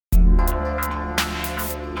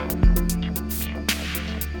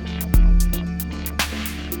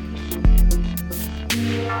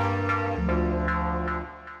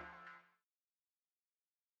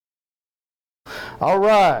All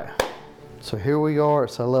right. So here we are.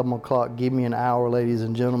 It's 11 o'clock. Give me an hour, ladies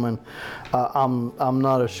and gentlemen. I'm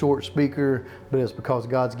not a short speaker, but it's because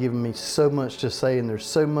God's given me so much to say, and there's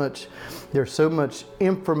so much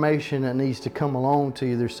information that needs to come along to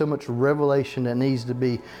you. There's so much revelation that needs to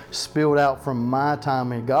be spilled out from my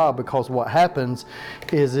time in God. Because what happens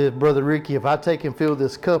is, if Brother Ricky, if I take and fill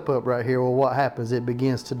this cup up right here, well, what happens? It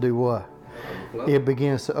begins to do what? Overflow. It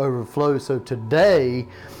begins to overflow. So today,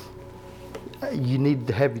 you need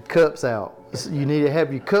to have your cups out. You need to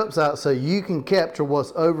have your cups out so you can capture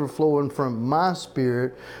what's overflowing from my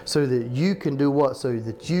spirit, so that you can do what? So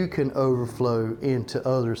that you can overflow into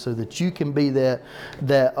others, so that you can be that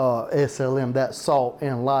SLM, that salt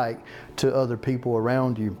and light to other people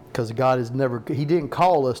around you. Because God He didn't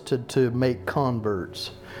call us to make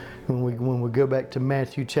converts. When we go back to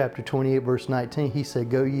Matthew chapter 28 verse 19, He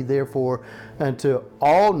said, "Go ye therefore unto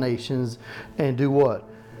all nations and do what?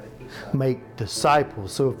 Make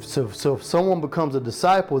disciples." So if someone becomes a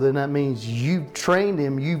disciple, then that means you've trained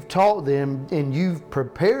them, you've taught them, and you've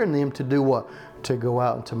prepared them to do what? To go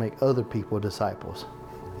out and to make other people disciples,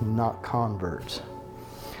 not converts.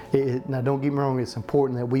 Now don't get me wrong, it's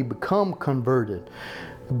important that we become converted,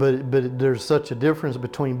 but there's such a difference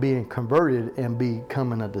between being converted and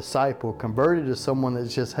becoming a disciple. Converted is someone that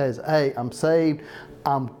just has, hey, I'm saved,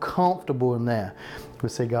 I'm comfortable in that. We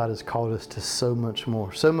say God has called us to so much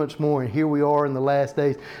more, and here we are in the last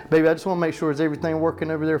days. Baby, I just want to make sure, is everything working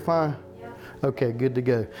over there fine? Yeah. Okay, good to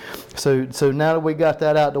go. So now that we got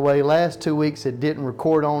that out the way, last 2 weeks it didn't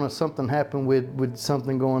record on us. Something happened with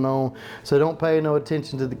something going on. So don't pay no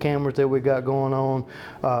attention to the cameras that we got going on.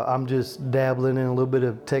 I'm just dabbling in a little bit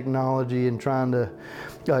of technology and trying to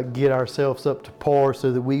get ourselves up to par,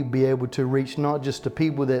 so that we be able to reach not just the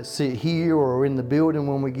people that sit here or in the building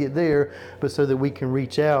when we get there, but so that we can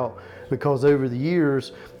reach out. Because over the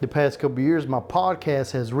years, the past couple of years, my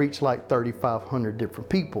podcast has reached like 3,500 different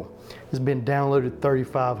people. It's been downloaded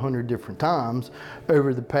 3,500 different times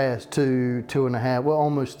over the past two and a half, well,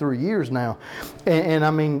 almost 3 years now. And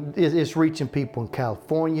I mean, it's reaching people in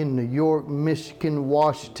California, New York, Michigan,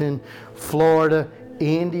 Washington, Florida,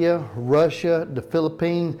 India, Russia, the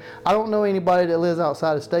Philippines. I don't know anybody that lives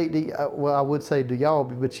outside of state. Well, I would say do y'all,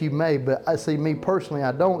 but you may. But I see, me personally,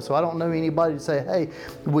 I don't. So I don't know anybody to say, hey,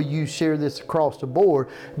 will you share this across the board?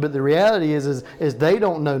 But the reality is they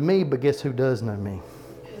don't know me, but guess who does know me?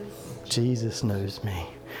 Jesus knows me.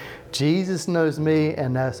 Jesus knows me,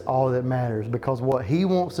 and that's all that matters, because what He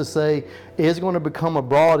wants to say is going to become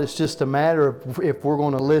abroad. It's just a matter of if we're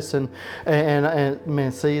going to listen. And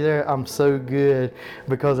man, see there, I'm so good,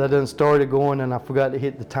 because I done started going and I forgot to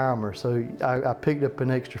hit the timer. So I picked up an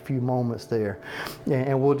extra few moments there.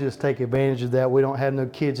 And we'll just take advantage of that. We don't have no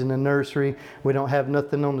kids in the nursery. We don't have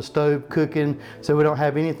nothing on the stove cooking. So we don't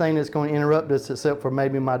have anything that's going to interrupt us except for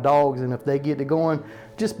maybe my dogs. And if they get to going,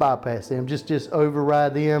 just bypass them, just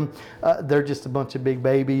override them. They're just a bunch of big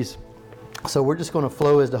babies. So we're just going to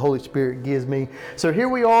flow as the Holy Spirit gives me. So here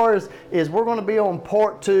we are, is we're going to be on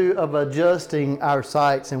part 2 of adjusting our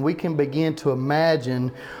sights, and we can begin to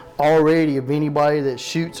imagine already of anybody that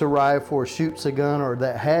shoots a rifle or shoots a gun, or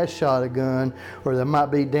that has shot a gun, or that might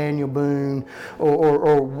be Daniel Boone,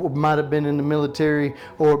 or might have been in the military,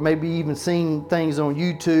 or maybe even seen things on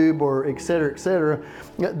YouTube, or et cetera,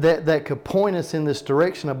 that could point us in this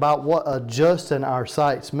direction about what adjusting our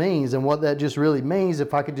sights means. And what that just really means,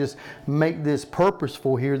 if I could just make this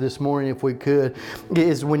purposeful here this morning, if we could,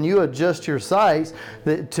 is when you adjust your sights,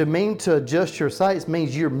 to adjust your sights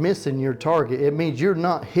means you're missing your target. It means you're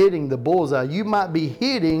not hitting the bullseye. You might be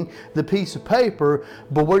hitting the piece of paper,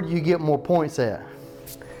 but where do you get more points at?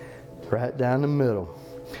 Right down the middle.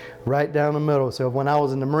 Right down the middle. So when I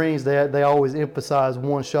was in the Marines, they always emphasized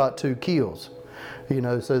 1 shot, 2 kills. You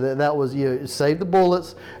know, so that was, save the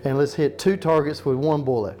bullets and let's hit 2 targets with 1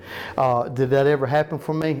 bullet. Did that ever happen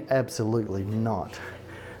for me? Absolutely not.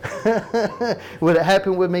 Would it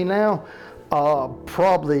happen with me now?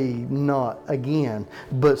 Probably not again.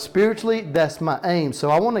 But spiritually, that's my aim. So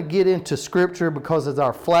I want to get into Scripture, because it's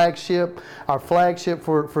our flagship. Our flagship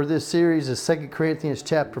for this series is 2 Corinthians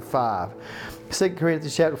chapter 5. 2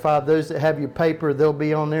 Corinthians chapter 5. Those that have your paper, they'll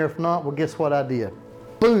be on there. If not, well, guess what I did?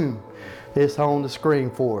 Boom! It's on the screen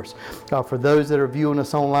for us. For those that are viewing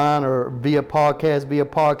us online or via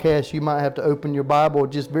podcast, you might have to open your Bible.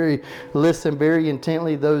 Just listen very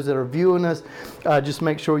intently. Those that are viewing us, just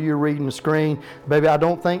make sure you're reading the screen. Baby, I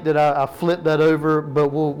don't think that I flipped that over,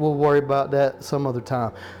 but we'll worry about that some other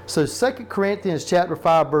time. So 2 Corinthians chapter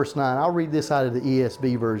 5, verse 9. I'll read this out of the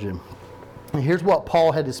ESV version. And here's what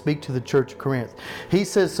Paul had to speak to the church of Corinth. He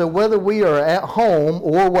says, so whether we are at home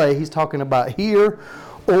or away, he's talking about here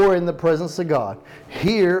or in the presence of God.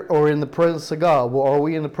 Here or in the presence of God. Well, are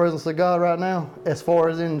we in the presence of God right now? As far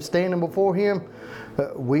as in standing before Him?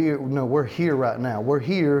 We're here right now. We're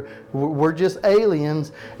here. We're just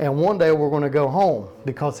aliens, and one day we're going to go home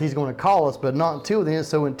because He's going to call us, but not until then.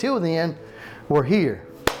 So until then, we're here.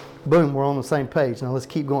 Boom, we're on the same page. Now let's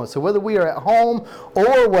keep going. So whether we are at home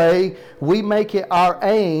or away, we make it our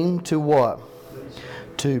aim to what?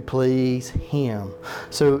 To please Him.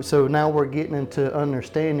 So now we're getting into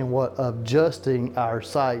understanding what adjusting our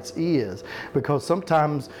sights is, because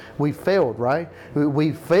sometimes we failed, right?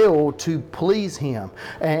 We failed to please Him.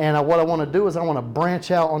 And what I want to do is I want to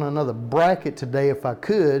branch out on another bracket today, if I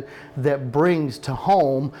could, that brings to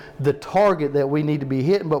home the target that we need to be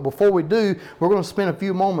hitting. But before we do, we're going to spend a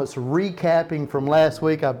few moments recapping from last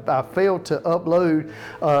week. I failed to upload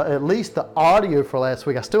at least the audio for last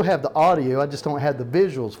week. I still have the audio, I just don't have the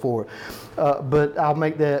visuals for it. But I'll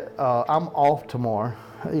make that, I'm off tomorrow.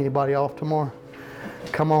 Anybody off tomorrow?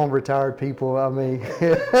 Come on, retired people. I mean,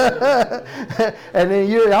 and then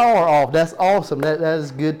you all are off. That's awesome. That is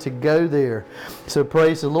good to go there. So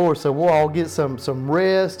praise the Lord. So we'll all get some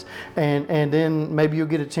rest, and then maybe you'll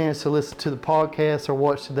get a chance to listen to the podcast or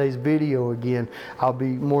watch today's video again. I'll be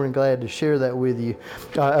more than glad to share that with you,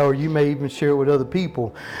 or you may even share it with other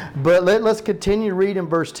people. But let's continue reading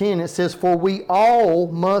verse 10. It says, "For we all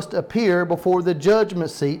must appear before the judgment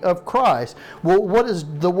seat of Christ." Well, what does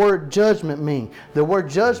the word judgment mean? The word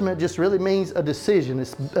judgment just really means a decision.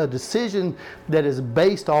 It's a decision that is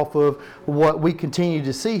based off of what we continue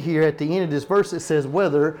to see here at the end of this verse. It says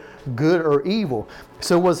whether good or evil.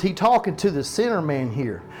 So was he talking to the sinner man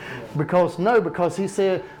here? Because he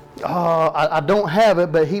said, I don't have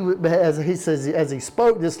it, but as he says, as he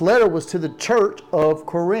spoke, this letter was to the church of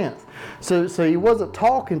Corinth. So he wasn't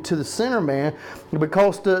talking to the sinner man,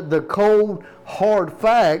 because the cold, hard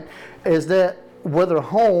fact is that whether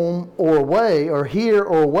home or away, or here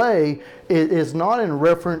or away, it is not in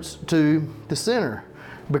reference to the sinner,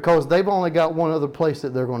 because they've only got one other place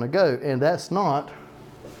that they're going to go, and that's not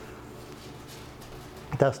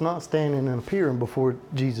standing and appearing before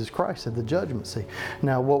Jesus Christ at the judgment seat.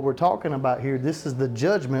 Now, what we're talking about here, this is the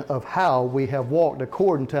judgment of how we have walked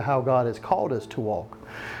according to how God has called us to walk.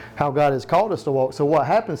 How God has called us to walk. So what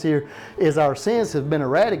happens here is our sins have been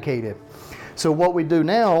eradicated. So what we do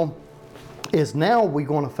now is we're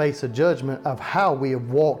going to face a judgment of how we have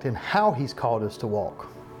walked and how He's called us to walk.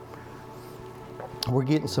 We're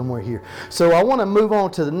getting somewhere here. So I want to move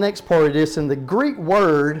on to the next part of this. And the Greek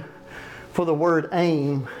word for the word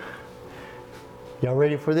aim, y'all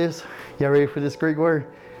ready for this? Y'all ready for this Greek word?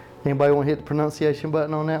 Anybody want to hit the pronunciation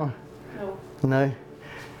button on that one? No?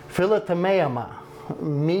 Philotimeoma.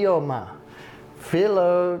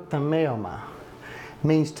 Philotimeoma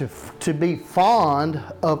means to be fond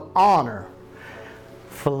of honor.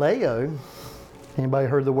 Phileo, anybody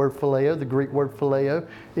heard the word phileo? The Greek word phileo,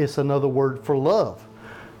 it's another word for love.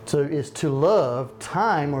 So it's to love.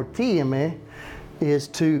 Time, or tieme, is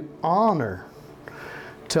to honor.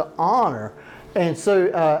 To honor. And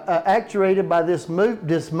so actuated by this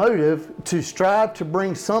motive to strive to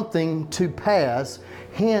bring something to pass,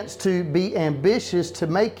 hence to be ambitious to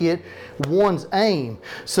make it one's aim.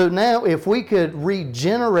 So now if we could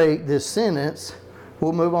regenerate this sentence,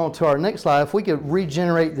 we'll move on to our next slide. If we could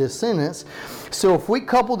regenerate this sentence, so if we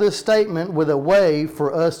couple this statement with a way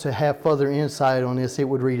for us to have further insight on this, it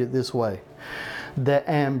would read it this way. The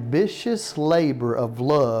ambitious labor of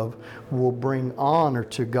love will bring honor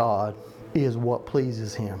to God is what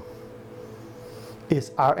pleases Him.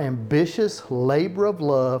 It's our ambitious labor of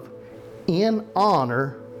love in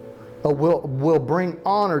honor, will bring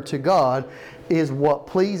honor to God, is what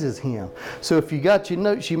pleases Him. So if you got your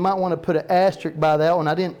notes, you might want to put an asterisk by that one.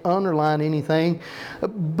 I didn't underline anything,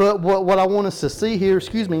 but what I want us to see here,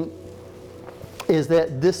 is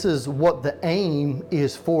that this is what the aim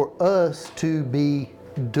is for us to be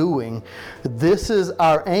doing. This is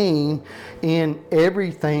our aim in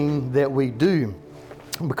everything that we do.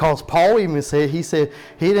 Because Paul even said, he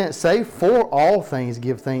didn't say for all things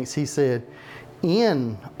give thanks. He said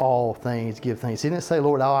in all things give thanks. He didn't say,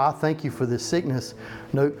 Lord, I thank you for this sickness.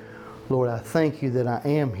 No, Lord, I thank you that I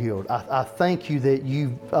am healed. I thank you that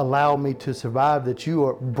you allowed me to survive, that you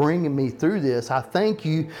are bringing me through this. I thank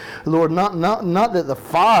you, Lord, not that the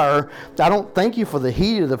fire, I don't thank you for the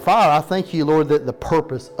heat of the fire. I thank you, Lord, that the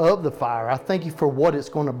purpose of the fire. I thank you for what it's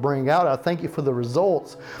going to bring out. I thank you for the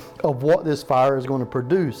results of what this fire is going to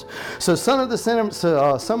produce. So some of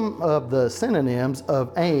the synonyms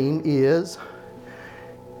of aim is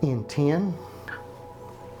intend,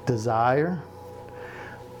 desire,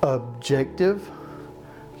 objective,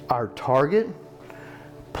 our target,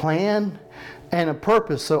 plan, and a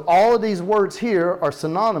purpose. So all of these words here are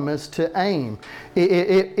synonymous to aim.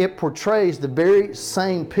 It portrays the very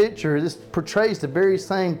same picture. This portrays the very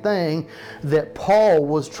same thing that Paul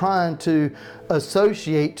was trying to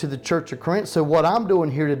associate to the church of Corinth. So what I'm doing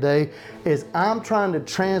here today is I'm trying to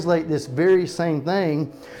translate this very same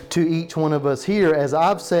thing to each one of us here as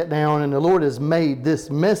I've sat down and the Lord has made this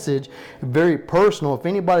message very personal. If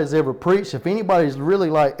anybody's ever preached, if anybody's really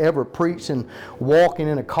like ever preached and walking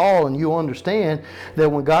in a call, and you understand that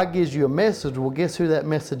when God gives you a message, well, guess who that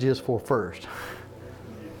message is for first?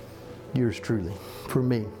 Yours truly, for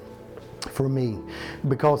me,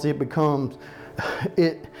 because it becomes,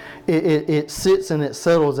 it sits and it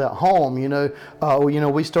settles at home.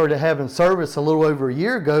 We started having service a little over a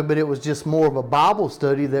year ago, but it was just more of a Bible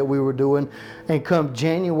study that we were doing. And come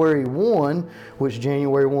January 1, which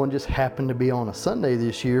January 1 just happened to be on a Sunday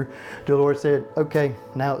this year, the Lord said, okay,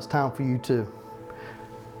 now it's time for you to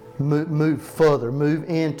move further, move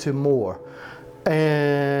into more.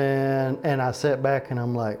 And I sat back and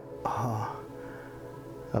I'm like, oh,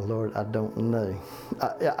 Lord, I don't know.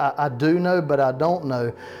 I do know, but I don't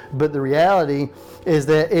know. But the reality is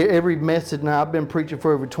that every message, now I've been preaching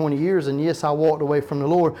for over 20 years, and yes, I walked away from the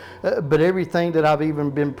Lord, but everything that I've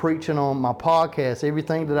even been preaching on my podcast,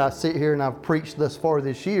 everything that I sit here and I've preached thus far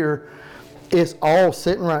this year, it's all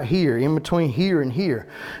sitting right here, in between here and here.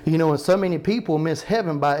 And so many people miss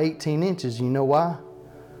heaven by 18 inches. You know why?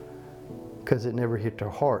 Because it never hit their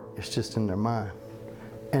heart. It's just in their mind.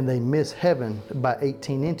 And they miss heaven by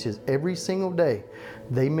 18 inches every single day.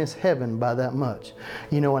 They miss heaven by that much.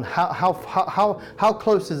 And how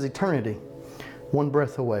close is eternity? One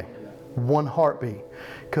breath away, one heartbeat.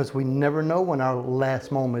 Because we never know when our last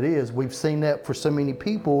moment is. We've seen that for so many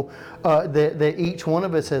people that each one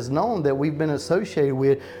of us has known, that we've been associated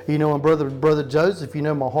with. And brother Joseph,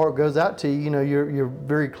 my heart goes out to you. Your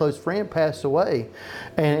very close friend passed away,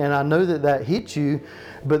 and I know that hit you.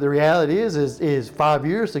 But the reality is 5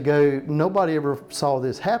 years ago, nobody ever saw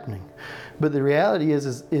this happening. But the reality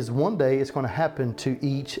is one day it's going to happen to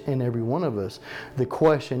each and every one of us. The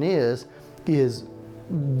question is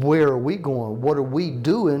where are we going? What are we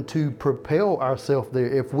doing to propel ourselves there?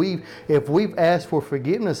 If we've asked for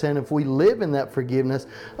forgiveness, and if we live in that forgiveness,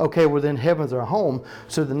 okay, well then heaven's our home.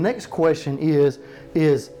 So the next question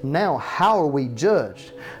is now how are we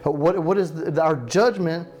judged? What is our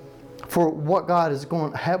judgment for what God is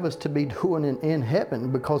going to have us to be doing in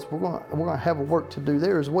heaven? Because we're going to have a work to do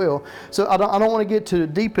there as well. So I don't want to get too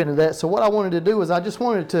deep into that. So what I wanted to do is I just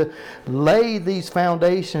wanted to lay these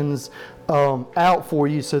foundations out for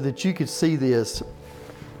you so that you could see this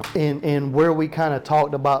and where we kind of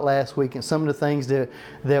talked about last week and some of the things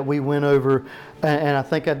that we went over. And I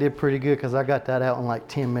think I did pretty good because I got that out in like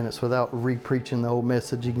 10 minutes without re-preaching the whole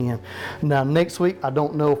message again. Now next week, I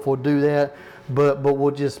don't know if we'll do that, but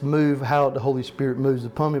we'll just move how the Holy Spirit moves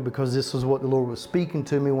upon me, because this is what the Lord was speaking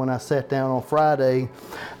to me when I sat down on Friday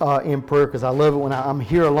in prayer, because I love it when I'm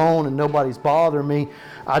here alone and nobody's bothering me.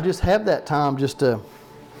 I just have that time just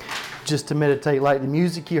to meditate, like the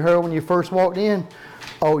music you heard when you first walked in.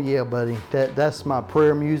 Oh yeah, buddy, that's my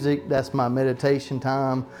prayer music. That's my meditation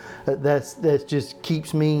time. That just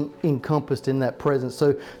keeps me encompassed in that presence.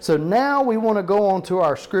 So now we want to go on to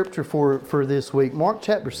our scripture for this week, Mark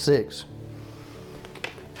chapter 6.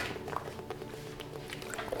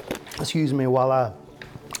 Excuse me while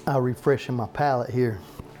I refresh my palate here.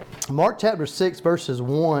 Mark chapter 6, verses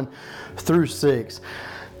 1 through 6.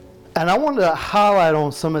 And I wanted to highlight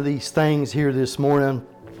on some of these things here this morning.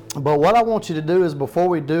 But what I want you to do is, before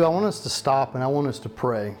we do, I want us to stop and I want us to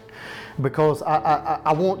pray. Because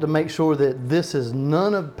I want to make sure that this is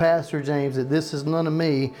none of Pastor James, that this is none of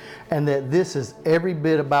me, and that this is every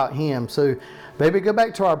bit about him. So, baby, go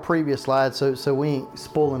back to our previous slide so we ain't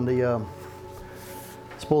spoiling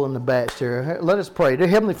the batch there. Let us pray. Dear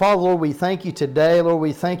Heavenly Father, Lord, we thank you today. Lord,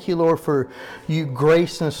 we thank you, Lord, for you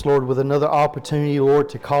gracing us, Lord, with another opportunity, Lord,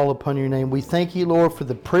 to call upon your name. We thank you, Lord, for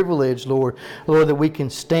the privilege, Lord, that we can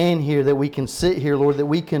stand here, that we can sit here, Lord, that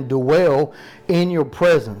we can dwell in your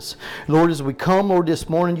presence. Lord, as we come, Lord, this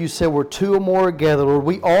morning, you said we're two or more together. Lord,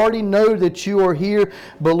 we already know that you are here,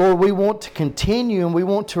 but Lord, we want to continue and we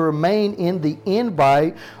want to remain in the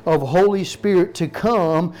invite of Holy Spirit to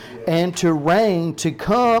come and to reign, to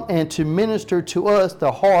come and to minister to us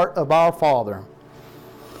the heart of our Father.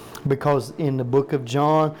 Because in the book of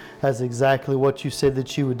John, that's exactly what you said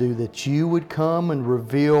that you would do, that you would come and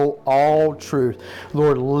reveal all truth.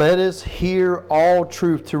 Lord, let us hear all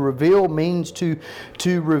truth. To reveal means to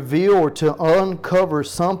reveal or to uncover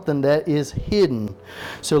something that is hidden.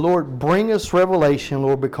 So Lord, bring us revelation,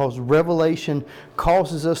 Lord, because revelation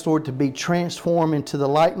causes us, Lord, to be transformed into the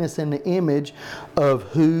likeness and the image of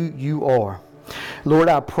who you are. Lord,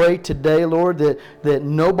 I pray today, Lord, that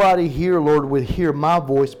nobody here, Lord, would hear my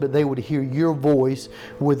voice, but they would hear your voice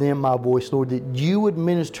within my voice, Lord, that you would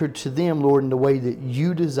minister to them, Lord, in the way that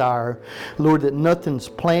you desire. Lord, that nothing's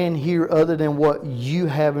planned here other than what you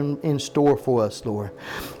have in store for us, Lord.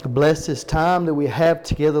 Bless this time that we have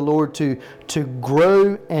together, Lord, to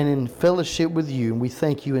grow and in fellowship with you. And we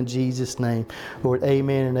thank you in Jesus' name, Lord.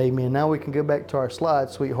 Amen and amen. Now we can go back to our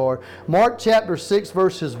slides, sweetheart. Mark chapter 6,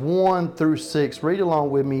 verses 1 through 6. Read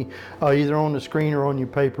along with me, either on the screen or on your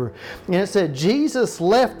paper. And it said, Jesus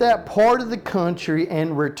left that part of the country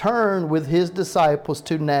and returned with his disciples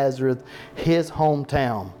to Nazareth, his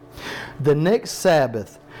hometown. The next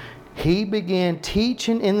Sabbath, he began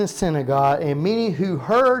teaching in the synagogue, and many who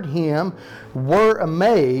heard him were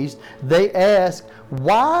amazed. They asked,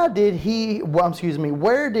 where did he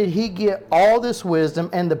get all this wisdom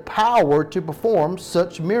and the power to perform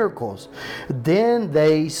such miracles? Then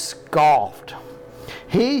they scoffed.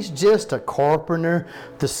 He's just a carpenter,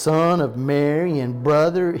 the son of Mary and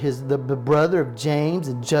the brother of James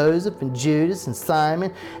and Joseph and Judas and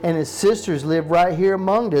Simon, and his sisters live right here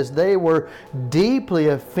among us. They were deeply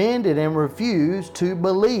offended and refused to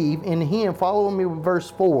believe in him. Follow me with verse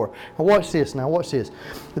 4. Now watch this.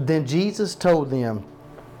 Then Jesus told them,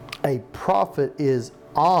 a prophet is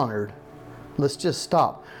honored. Let's just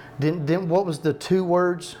stop. What was the two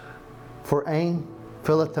words for aim?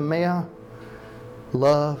 Philothemia?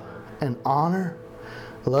 Love and honor.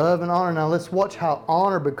 Love and honor. Now let's watch how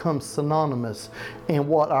honor becomes synonymous in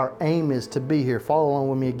what our aim is to be here. Follow along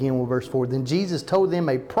with me again with verse 4. Then Jesus told them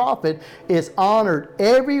a prophet is honored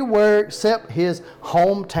everywhere except his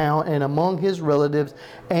hometown and among his relatives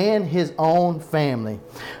and his own family.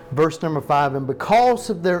 Verse number 5. And because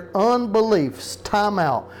of their unbeliefs, time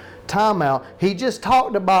out. He just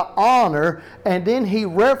talked about honor, and then he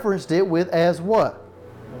referenced it with as what?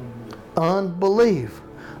 Unbelief.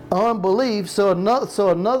 So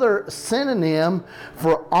another synonym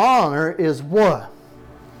for honor is what?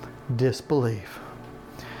 Disbelief.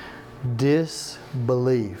 Because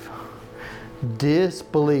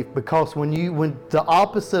when the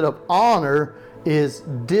opposite of honor is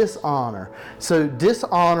dishonor. So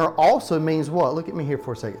dishonor also means what? Look at me here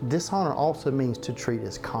for a second. Dishonor also means to treat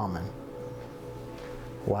as common.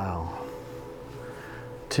 Wow.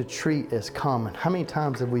 To treat as common. How many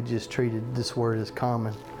times have we just treated this word as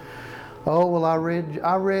common? Oh, well, I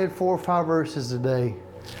read 4 or 5 verses a day.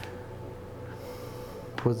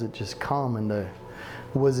 Was it just common though?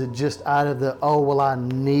 Was it just out of the, oh, well, I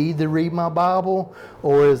need to read my Bible?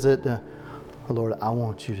 Or is it the, Lord, I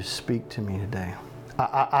want you to speak to me today.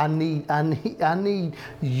 I need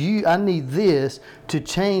this to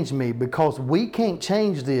change me, because we can't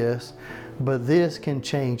change this, but this can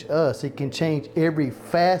change us. It can change every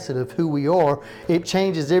facet of who we are. It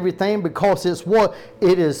changes everything because it's what?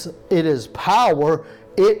 It is power.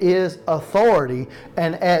 It is authority.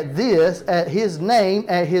 And at his name,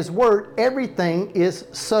 at his word, everything is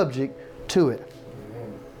subject to it.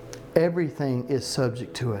 Everything is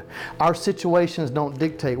subject to it. Our situations don't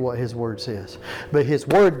dictate what his word says, but his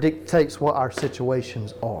word dictates what our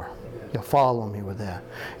situations are. You'll follow me with that.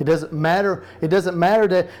 It doesn't matter. It doesn't matter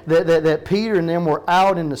that Peter and them were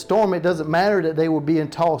out in the storm. It doesn't matter that they were being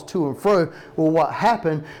tossed to and fro. Well, what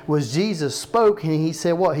happened was Jesus spoke, and he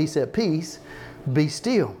said what? He said, peace, be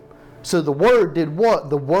still. So the word did what?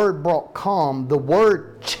 The word brought calm. The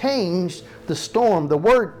word changed the storm. The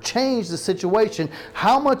word changed the situation.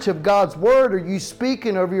 How much of God's word are you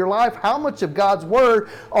speaking over your life? How much of God's word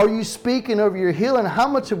are you speaking over your healing? How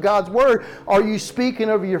much of God's word are you speaking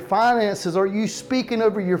over your finances? Are you speaking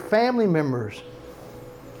over your family members?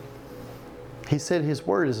 He said his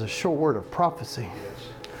word is a sure word of prophecy.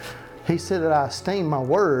 He said that I esteem my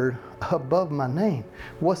word above my name.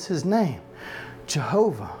 What's his name?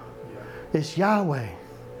 Jehovah. It's Yahweh.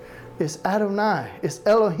 It's Adonai. It's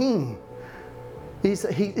Elohim.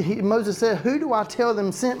 Moses said, who do I tell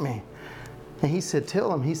them sent me? And he said, tell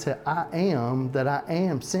them. He said, I am that I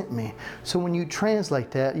am sent me. So when you translate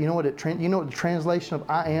that, you know what the translation of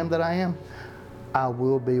I am that I am? I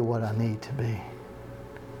will be what I need to be.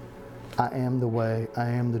 I am the way, I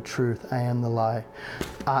am the truth, I am the light.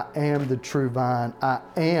 I am the true vine. I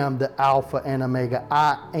am the Alpha and Omega.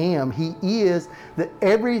 I am. He is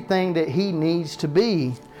everything that he needs to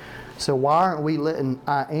be So why aren't we letting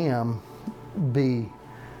I am be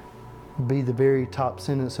the very top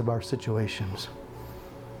sentence of our situations?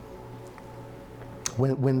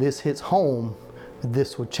 When this hits home,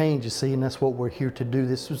 this will change, you see, and that's what we're here to do.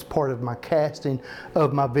 This was part of my casting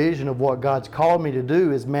of my vision of what God's called me to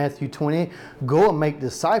do is Matthew 28. Go and make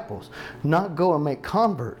disciples, not go and make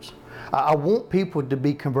converts. I want people to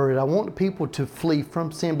be converted. I want people to flee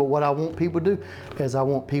from sin, but what I want people to do is I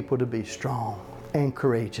want people to be strong and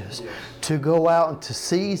courageous, to go out and to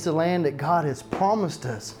seize the land that God has promised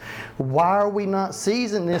us. Why are we not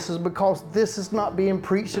seizing this? Is because this is not being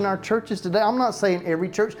preached in our churches today. I'm not saying every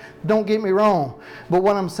church, don't get me wrong, but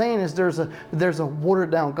what I'm saying is there's a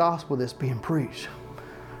watered down gospel that's being preached,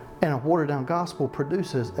 and a watered down gospel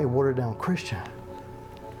produces a watered down Christian.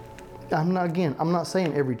 I'm not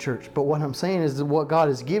saying every church, but what I'm saying is that what God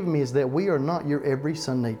has given me is that we are not your every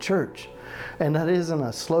Sunday church. And that isn't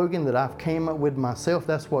a slogan that I've came up with myself.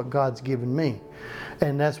 That's what God's given me.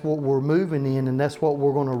 And that's what we're moving in, and that's what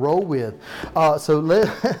we're going to roll with. So let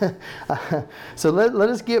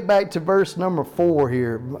us get back to verse number 4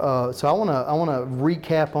 here. So I want to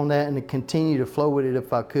recap on that and to continue to flow with it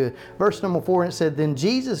if I could. Verse number 4, and it said, "Then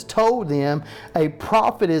Jesus told them, a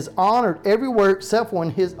prophet is honored everywhere except for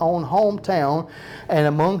in his own hometown and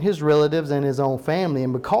among his relatives and his own family.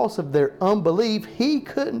 And because of their unbelief, he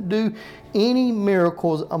couldn't do any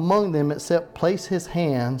miracles among them except place his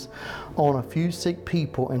hands on a few sick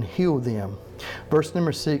people and heal them." Verse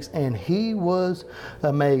number 6, and he was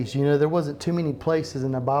amazed. You know, there wasn't too many places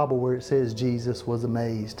in the Bible where it says Jesus was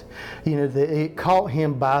amazed. You know, it caught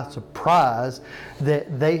him by surprise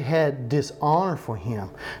that they had dishonor for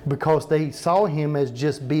him, because they saw him as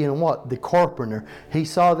just being what? The carpenter. They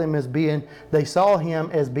saw him as being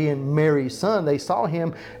Mary's son. They saw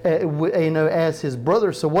him, as his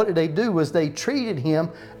brother. So what did they do? Was they treated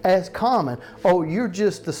him as common. Oh, you're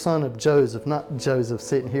just the son of Joseph. Not Joseph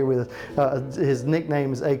sitting here with us. His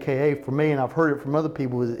nickname is AKA for me, and I've heard it from other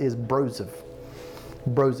people, is Broseph.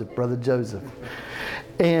 Broseph, brother Joseph.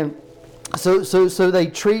 And so they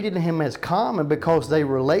treated him as common because they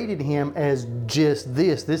related him as just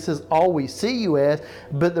this. This is all we see you as.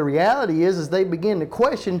 But the reality is they begin to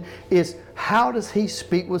question is, how does he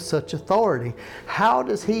speak with such authority? How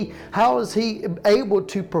is he able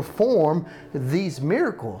to perform these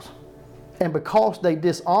miracles? And because they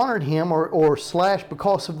dishonored him, or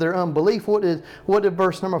because of their unbelief, what did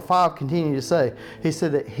verse number 5 continue to say? He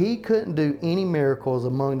said that he couldn't do any miracles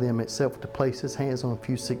among them except to place his hands on a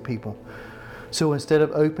few sick people. So instead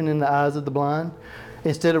of opening the eyes of the blind,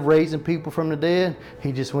 instead of raising people from the dead,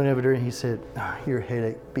 he just went over there and he said, your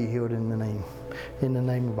headache be healed in the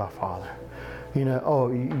name of our Father. You know,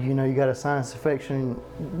 you got a sinus infection,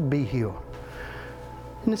 be healed.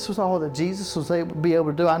 And this was all that Jesus was able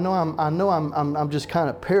to do. I know I'm just kind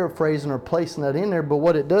of paraphrasing or placing that in there, but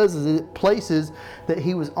what it does is it places that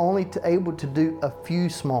he was only able to do a few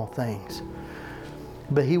small things.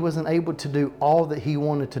 But he wasn't able to do all that he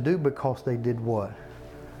wanted to do because they did what?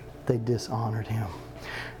 They dishonored him.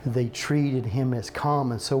 They treated him as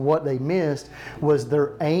common. So what they missed was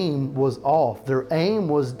their aim was off. Their aim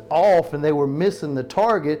was off, and they were missing the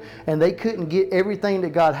target, and they couldn't get everything that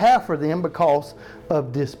God had for them because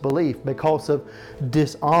of disbelief, because of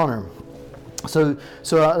dishonor. So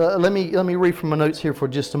let me read from my notes here for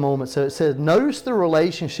just a moment. So it says, notice the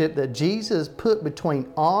relationship that Jesus put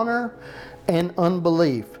between honor and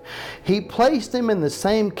unbelief. He placed them in the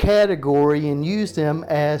same category and used them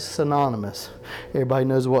as synonymous. Everybody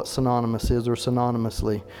knows what synonymous is, or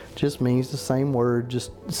synonymously. Just means the same word,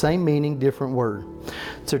 just same meaning, different word.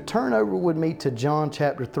 So turn over with me to John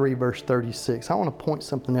chapter 3, verse 36. I want to point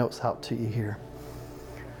something else out to you here.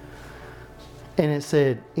 And it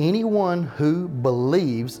said, anyone who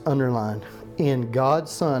believes, underlined, in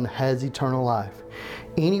God's Son has eternal life.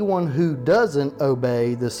 Anyone who doesn't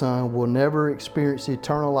obey the Son will never experience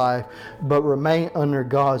eternal life, but remain under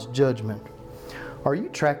God's judgment. Are you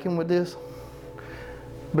tracking with this?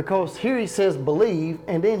 Because here he says believe,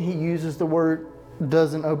 and then he uses the word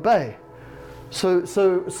doesn't obey. So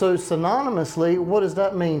synonymously, what does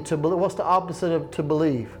that mean? To believe? What's the opposite of to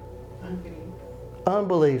believe?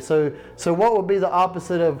 Unbelief. So what would be the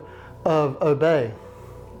opposite of obey?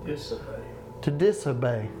 Disobey. To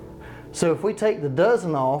disobey. So if we take the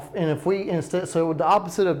doesn't off, and if we instead, so the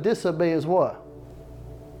opposite of disobey is what?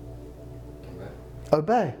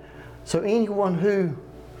 Obey. So anyone who,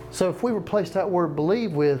 so if we replace that word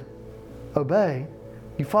believe with obey,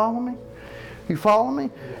 you follow me? You follow me?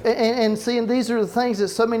 And seeing these are the things that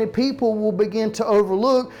so many people will begin to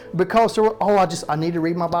overlook because they're, I need to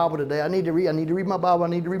read my Bible today. I need to read my Bible. I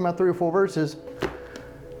need to read my 3 or 4 verses.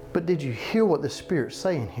 But did you hear what the Spirit's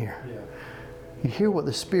saying here? Yeah. You hear what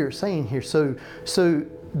the Spirit's saying here. So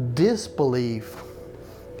disbelief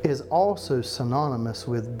is also synonymous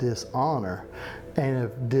with dishonor. And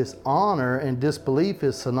if dishonor and disbelief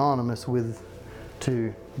is synonymous with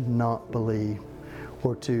to not believe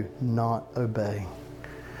or to not obey.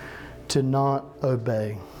 To not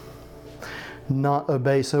obey. Not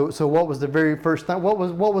obey. So what was the very first thing? What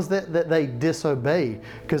was that they disobeyed?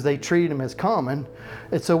 Because they treated him as common.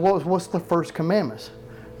 And so what's the first commandments?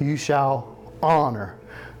 You shall honor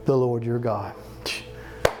the Lord your God.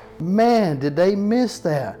 Man, did they miss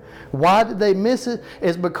that? Why did they miss it?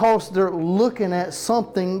 It's because they're looking at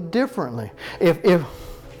something differently. If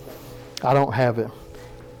I don't have it,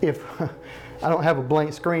 if I don't have a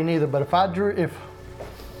blank screen either, but if I drew,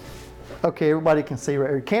 okay, everybody can see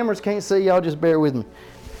right here. Cameras can't see, y'all just bear with me.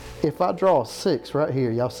 If I draw a 6 right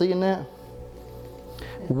here, y'all seeing that?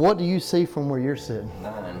 What do you see from where you're sitting?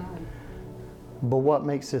 9. But what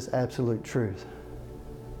makes this absolute truth?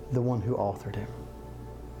 The one who authored it.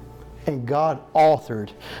 And God authored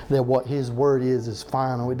that what His Word is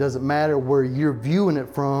final. It doesn't matter where you're viewing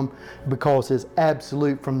it from because it's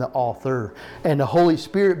absolute from the author. And the Holy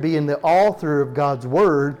Spirit being the author of God's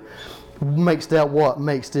Word makes that what?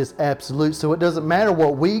 Makes this absolute. So it doesn't matter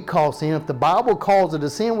what we call sin. If the Bible calls it a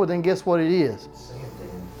sin, well then guess what it is?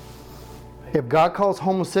 If God calls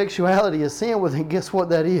homosexuality a sin, well then guess what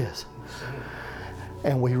that is?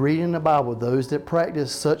 And we read in the Bible, those that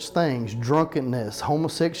practice such things, drunkenness,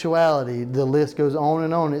 homosexuality, the list goes on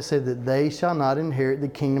and on. It said that they shall not inherit the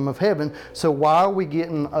kingdom of heaven. So why are we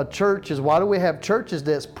getting why do we have churches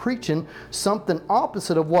that's preaching something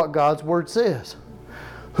opposite of what God's Word says?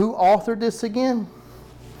 Who authored this again?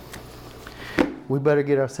 We better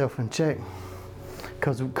get ourselves in check.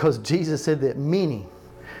 Because Jesus said that many,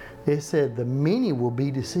 it said the many will be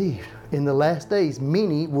deceived. In the last days,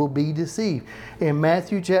 many will be deceived. In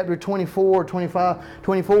Matthew chapter 24, 25,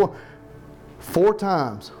 24, four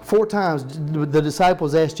times the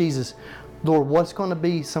disciples asked Jesus, Lord, what's going to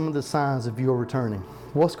be some of the signs of your returning?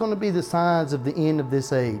 What's going to be the signs of the end of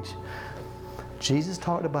this age? Jesus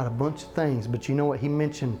talked about a bunch of things, but you know what He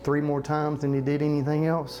mentioned 3 more times than He did anything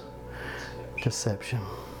else? Deception.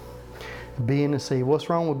 Being deceived. What's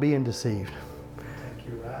wrong with being deceived?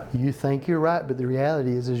 You think you're right, but the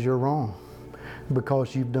reality is you're wrong.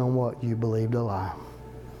 Because you've done what? You believed a lie.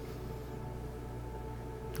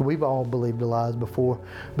 We've all believed the lies before.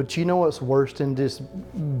 But you know what's worse than just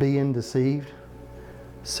being deceived?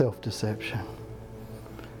 Self-deception.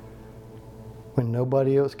 When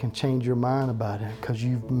nobody else can change your mind about it because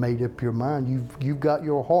you've made up your mind. You've got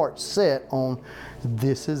your heart set on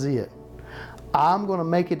this is it. I'm going to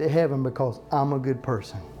make it to heaven because I'm a good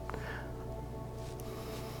person.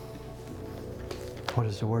 What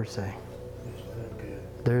does the Word say?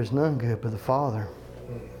 There's none good but the Father.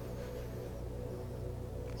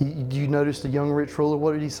 You notice the young rich ruler,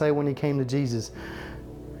 what did he say when he came to Jesus?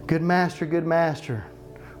 Good master,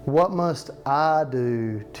 what must I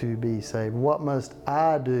do to be saved? What must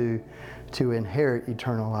I do to inherit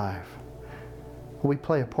eternal life? We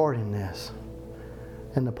play a part in this.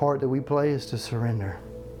 And the part that we play is to surrender.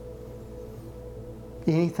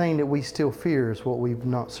 Anything that we still fear is what we've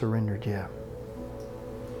not surrendered yet.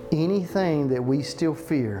 Anything that we still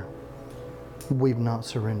fear, we've not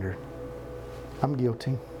surrendered. I'm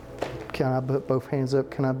guilty. Can I put both hands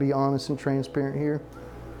up? Can I be honest and transparent here?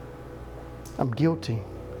 I'm guilty.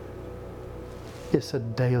 It's a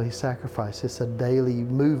daily sacrifice. It's a daily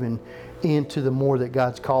moving into the more that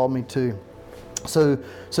God's called me to. So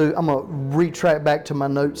I'm going to retract back to my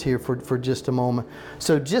notes here for just a moment.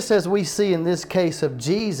 So just as we see in this case of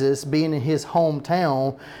Jesus being in His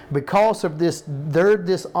hometown, because of their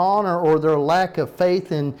dishonor or their lack of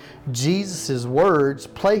faith in Jesus' words,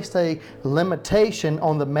 placed a limitation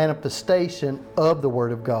on the manifestation of the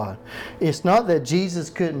Word of God. It's not that Jesus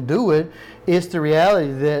couldn't do it. It's the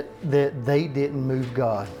reality that they didn't move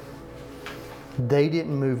God. They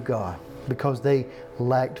didn't move God because they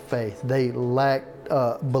lacked faith. They lacked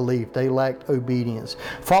belief. They lacked obedience.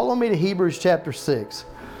 Follow me to Hebrews chapter 6.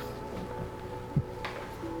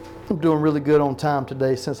 I'm doing really good on time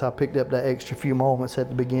today since I picked up that extra few moments at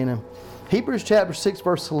the beginning. Hebrews chapter 6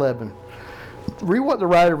 verse 11. Read what the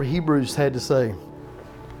writer of Hebrews had to say.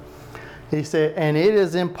 He said, and it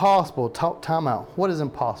is impossible. Time out. What does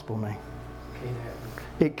impossible mean?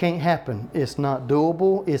 It can't happen. It's not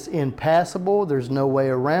doable. It's impassable. There's no way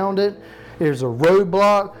around it. There's a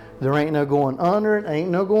roadblock. There ain't no going under it. Ain't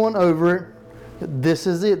no going over it. This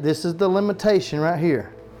is it. This is the limitation right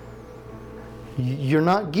here. You're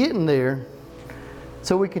not getting there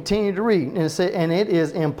So we continue to read, and it said, and it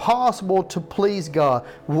is impossible to please God.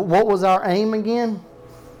 What was our aim again?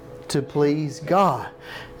 To please God.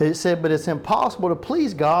 It said, but it's impossible to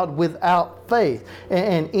please God without faith.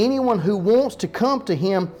 And anyone who wants to come to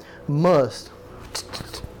Him must.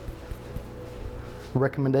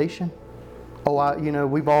 Recommendation? Oh,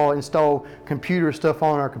 we've all installed computer stuff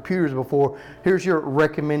on our computers before. Here's your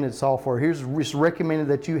recommended software. It's recommended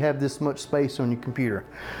that you have this much space on your computer.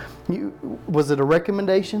 Was it a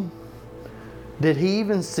recommendation? Did he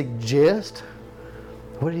even suggest?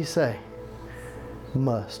 What did he say?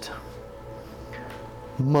 Must.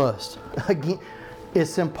 Must. Again,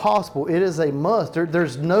 it's impossible. It is a must.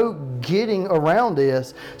 There's no getting around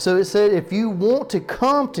this. So it said, if anyone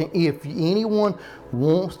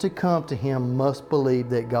wants to come to Him, must believe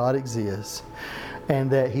that God exists, and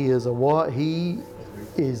that He is He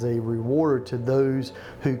is a rewarder to those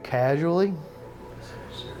who casually,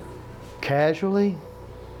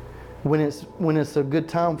 when it's a good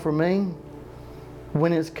time for me,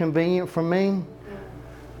 when it's convenient for me,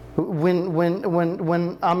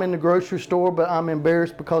 when I'm in the grocery store but I'm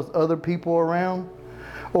embarrassed because other people are around,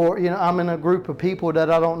 or I'm in a group of people that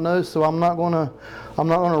I don't know, so I'm not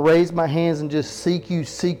gonna raise my hands and just seek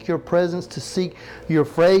your presence, to seek your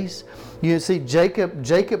face. You see,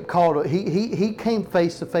 Jacob called, he came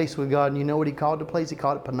face to face with God, and you know what he called the place? He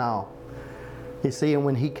called it Peniel. You see, and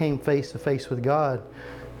when he came face to face with God,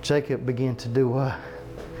 Jacob began to do what?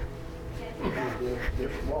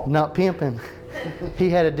 Not pimping. He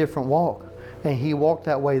had a different walk, and he walked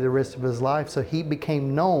that way the rest of his life. So he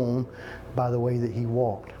became known by the way that he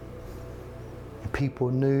walked. And people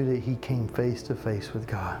knew that he came face to face with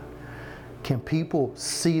God. Can people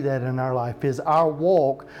see that in our life? Is our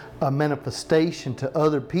walk a manifestation to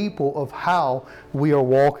other people of how we are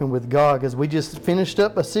walking with God? Because we just finished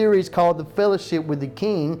up a series called The Fellowship with the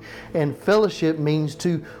King, and fellowship means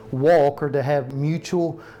to walk, or to have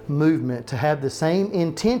mutual movement, to have the same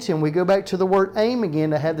intention. We go back to the word aim again,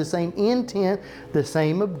 to have the same intent, the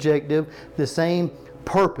same objective, the same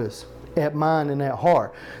purpose at mind and at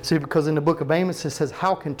heart. See, because in the book of Amos it says,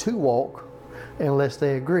 how can two walk unless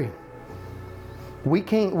they agree? We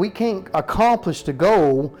can't accomplish the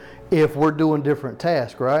goal if we're doing different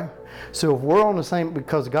tasks, right? So if we're on the same,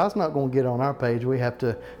 because God's not going to get on our page, we have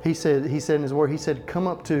to, He said in His Word, He said, come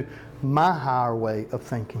up to my higher way of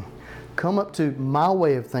thinking. Come up to my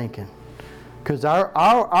way of thinking. Because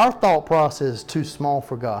our thought process is too small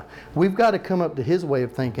for God. We've got to come up to His way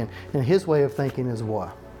of thinking. And His way of thinking is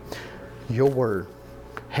what? Your Word.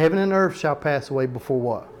 Heaven and earth shall pass away before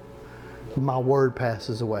what? My word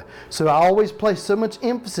passes away. So I always place so much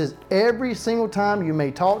emphasis every single time you may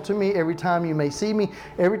talk to me, every time you may see me,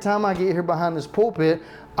 every time I get here behind this pulpit,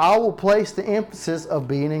 I will place the emphasis of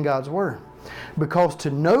being in God's Word. Because to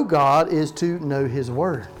know God is to know His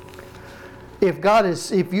Word.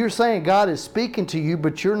 If you're saying God is speaking to you,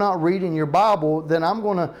 but you're not reading your Bible, then I'm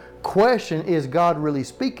going to question, is God really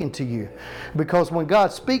speaking to you? Because when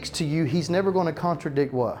God speaks to you, He's never going to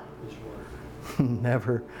contradict what?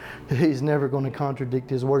 Never. He's never going to contradict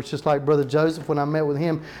His words. Just like Brother Joseph, when I met with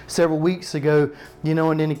him several weeks ago,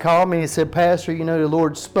 and then he called me and said, Pastor, the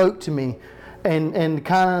Lord spoke to me, and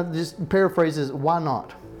kind of just paraphrases, why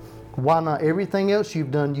not? Why not? Everything else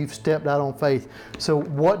you've done, you've stepped out on faith. So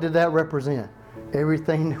what did that represent?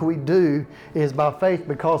 Everything that we do is by faith,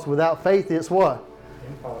 because without faith, it's what?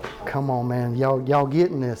 Come on, man. Y'all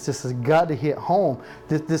getting this. This has got to hit home.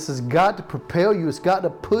 This has got to propel you. It's got to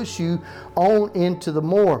push you on into the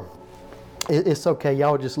more. It's okay.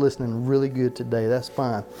 Y'all are just listening really good today. That's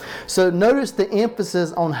fine. So notice the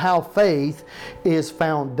emphasis on how faith is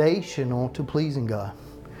foundational to pleasing God.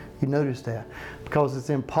 You notice that? Because it's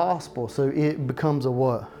impossible. So it becomes a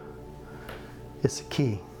what? It's a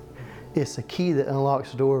key. It's a key that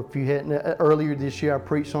unlocks the door. If you hadn't, earlier this year I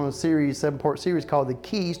preached on a series, 7-part series called The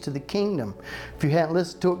Keys to the Kingdom. If you hadn't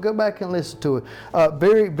listened to it, go back and listen to it.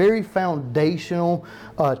 Very, very foundational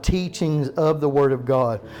teachings of the Word of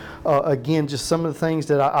God. Again, just some of the things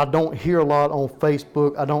that I don't hear a lot on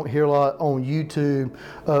Facebook. I don't hear a lot on YouTube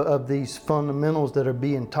of these fundamentals that are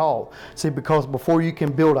being taught. See, because before you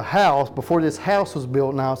can build a house, before this house was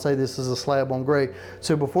built, now I'll say this is a slab on grade.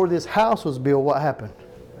 So before this house was built, what happened?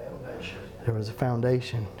 There was a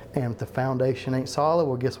foundation, and if the foundation ain't solid,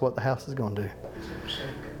 well, guess what the house is going to do?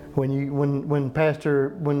 When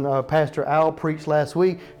Pastor Al preached last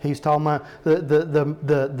week, he's talking about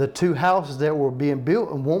the two houses that were being built,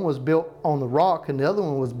 and one was built on the rock, and the other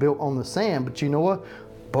one was built on the sand. But you know what?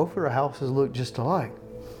 Both of their houses look just alike.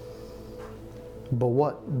 But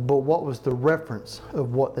what was the reference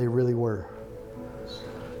of what they really were?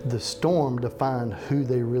 The storm defined who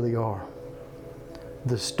they really are.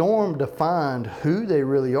 The storm defined who they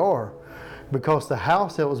really are, because the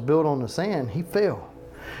house that was built on the sand, he fell.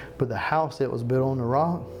 But the house that was built on the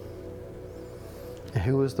rock, and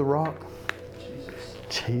who was the rock?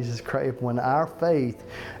 Jesus Christ. When our faith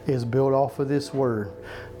is built off of this word,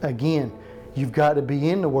 again, you've got to be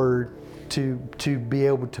in the word to be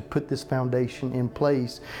able to put this foundation in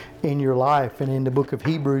place in your life. And in the book of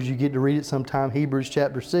Hebrews, you get to read it sometime, Hebrews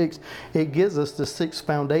chapter 6, it gives us the 6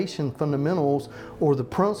 foundation fundamentals or the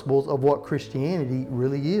principles of what Christianity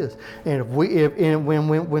really is. And when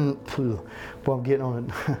I'm getting on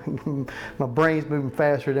it, my brain's moving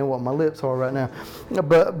faster than what my lips are right now.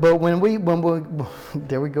 But when we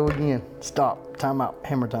there we go again. Stop. Time out.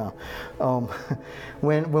 Hammer time.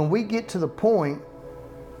 When we get to the point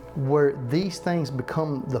where these things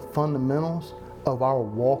become the fundamentals of our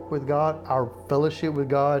walk with God, our fellowship with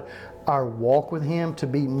God, our walk with Him, to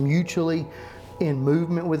be mutually in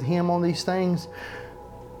movement with Him on these things,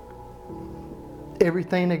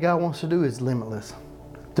 everything that God wants to do is limitless.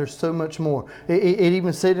 There's so much more. It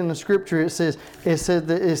even said in the scripture, it said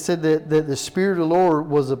that the Spirit of the Lord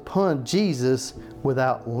was upon Jesus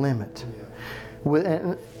without limit.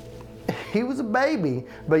 And he was a baby,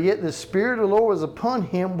 but yet the Spirit of the Lord was upon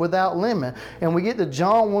him without limit. And we get to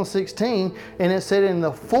John 1:16, and it said, in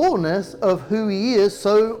the fullness of who He is,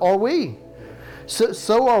 so are we.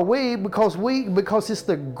 So are we, because it's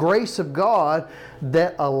the grace of God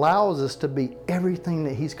that allows us to be everything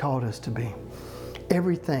that He's called us to be.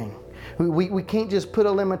 Everything. We can't just put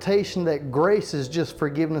a limitation that grace is just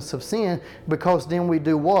forgiveness of sin, because then we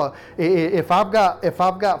do what? If I've got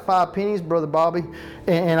 5 pennies, Brother Bobby,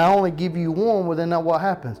 and I only give you 1, well, then what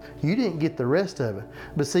happens? You didn't get the rest of it.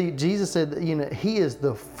 But see, Jesus said that, He is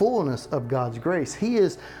the fullness of God's grace. He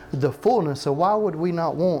is the fullness. So why would we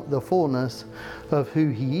not want the fullness of who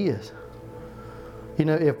He is?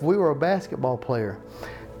 If we were a basketball player,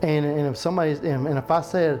 and if I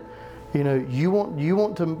said, you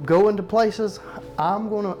want to go into places, I'm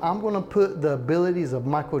gonna put the abilities of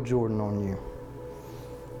Michael Jordan on you.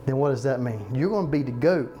 Then what does that mean? You're gonna be the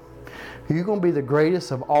GOAT. You're gonna be the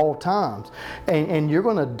greatest of all times, and you're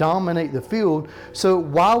gonna dominate the field. So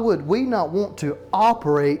why would we not want to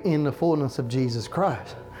operate in the fullness of Jesus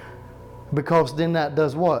Christ? Because then that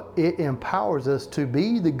does what? It empowers us to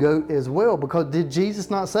be the GOAT as well. Because did Jesus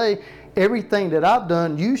not say, everything that I've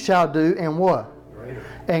done, you shall do, and what?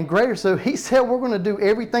 And greater. So He said we're going to do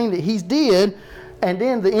everything that He's did, and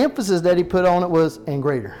then the emphasis that He put on it was, and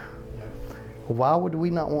greater. Well, why would we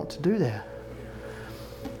not want to do that?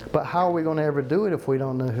 But how are we going to ever do it if we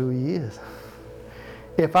don't know who He is?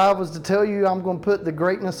 If I was to tell you I'm going to put the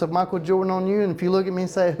greatness of Michael Jordan on you, and if you look at me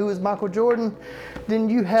and say, who is Michael Jordan? Then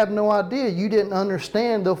you have no idea. You didn't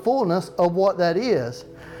understand the fullness of what that is.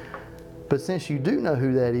 But since you do know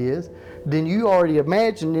who that is, then you already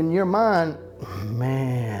imagined in your mind,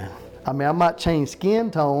 man, I might change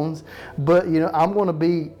skin tones, but I'm going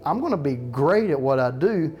to be great at what I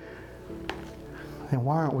do. Then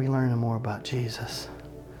why aren't we learning more about Jesus?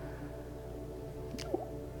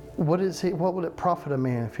 What will it profit a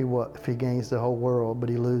man if he gains the whole world but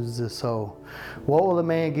he loses his soul? What will a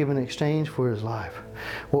man give in exchange for his life?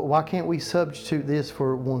 Well, why can't we substitute this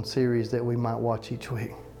for one series that we might watch each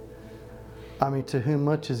week? To whom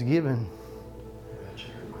much is given,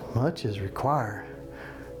 much is required.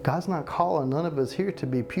 God's not calling none of us here to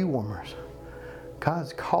be pew warmers.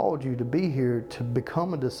 God's called you to be here to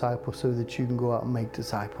become a disciple so that you can go out and make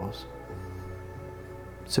disciples.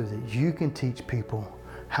 So that you can teach people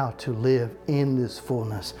how to live in this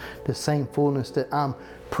fullness. The same fullness that I'm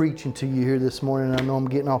preaching to you here this morning. I know I'm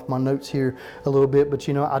getting off my notes here a little bit, but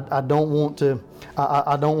I don't want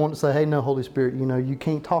to say, hey, no, Holy Spirit, you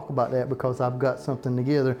can't talk about that because I've got something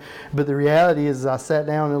together. But the reality is I sat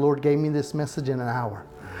down and the Lord gave me this message in an hour.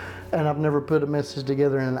 And I've never put a message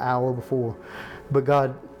together in an hour before. But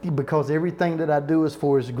God, because everything that I do is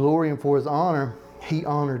for His glory and for His honor, He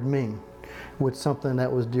honored me with something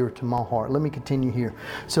that was dear to my heart. Let me continue here.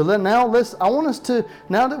 So now I want us to,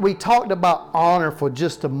 now that we talked about honor for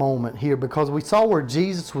just a moment here, because we saw where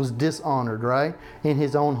Jesus was dishonored, right? In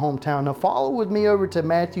His own hometown. Now follow with me over to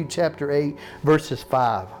Matthew chapter 8, verses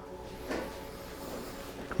 5.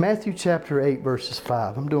 Matthew chapter 8, verses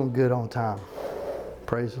 5. I'm doing good on time.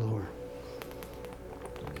 Praise the Lord.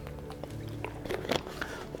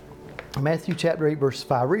 Matthew chapter 8, verse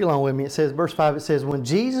 5. Read along with me. It says, verse 5, it says, when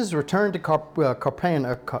Jesus returned to Capernaum,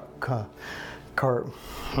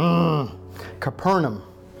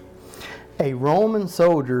 a Roman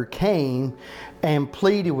soldier came and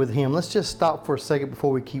pleaded with Him. Let's just stop for a second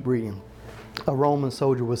before we keep reading. A Roman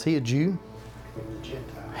soldier, was he a Jew?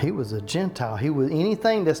 He was a Gentile. He was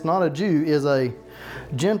anything that's not a Jew is a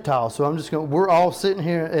Gentile. So I'm just going. We're all sitting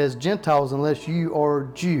here as Gentiles unless you are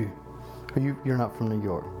Jew. You're not from New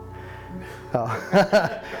York.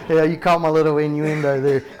 Oh. Yeah, you caught my little innuendo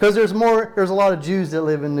there. Because there's a lot of Jews that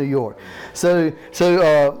live in New York. So,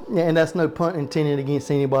 and that's no pun intended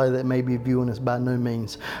against anybody that may be viewing us, by no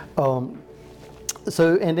means. And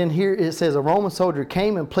then here it says, a Roman soldier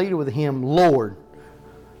came and pleaded with him, Lord.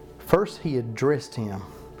 First he addressed him.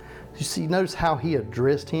 You see, notice how he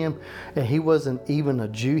addressed him, and he wasn't even a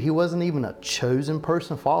Jew. He wasn't even a chosen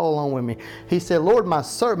person. Follow along with me. He said, Lord,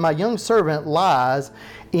 my young servant lies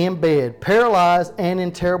in bed, paralyzed and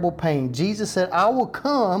in terrible pain. Jesus said, I will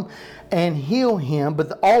come and heal him. But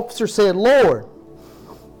the officer said, Lord,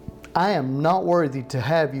 I am not worthy to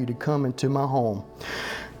have you to come into my home.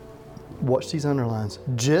 Watch these underlines.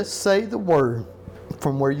 Just say the word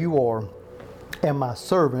from where you are, and my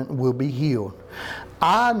servant will be healed.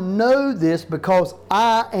 I know this because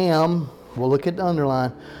I am, we'll look at the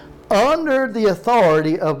underline, under the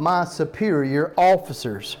authority of my superior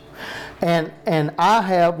officers. And I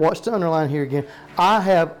have, watch the underline here again, I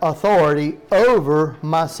have authority over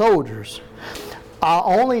my soldiers. I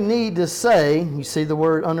only need to say, you see the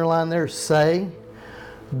word underline there, say,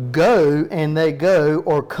 go and they go,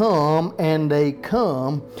 or come and they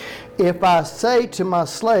come. If I say to my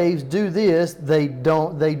slaves, do this, they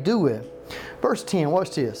do it. Verse 10,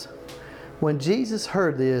 watch this. When Jesus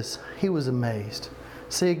heard this, he was amazed.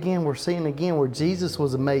 See again, we're seeing again where Jesus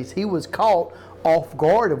was amazed. He was caught off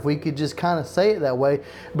guard, if we could just kind of say it that way,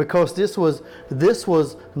 because this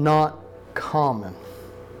was not common.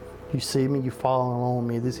 You see me? You following along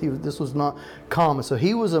with me? This was not common. So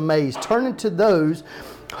he was amazed. Turning to those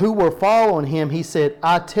who were following him, he said,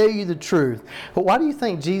 I tell you the truth. But why do you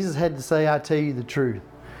think Jesus had to say, I tell you the truth?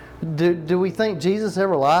 Do we think Jesus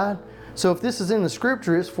ever lied? So if this is in the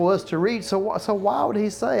scripture, it's for us to read. So why would he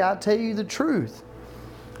say, I tell you the truth?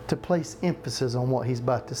 To place emphasis on what he's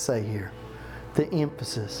about to say here. The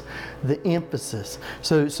emphasis.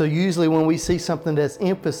 So usually when we see something that's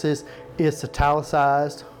emphasis, it's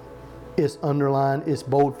italicized, it's underlined, it's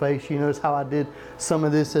boldface. You notice how I did some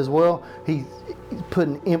of this as well? He's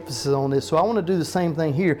putting emphasis on this. So I want to do the same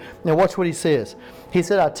thing here. Now watch what he says. He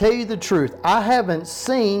said, I tell you the truth. I haven't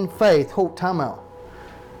seen faith. Hold, time out.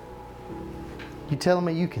 You telling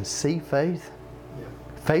me you can see faith? Yeah.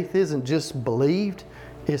 Faith isn't just believed.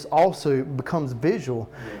 It also becomes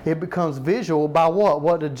visual. Yeah. It becomes visual by what?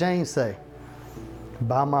 What did James say?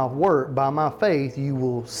 By my work, by my faith, you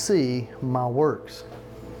will see my works.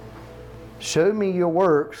 Show me your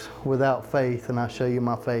works without faith, and I'll show you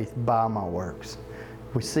my faith by my works.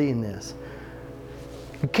 We're seeing this.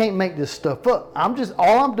 You can't make this stuff up.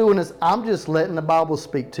 All I'm doing is I'm just letting the Bible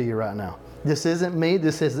speak to you right now. This isn't me.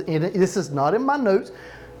 This is not in my notes.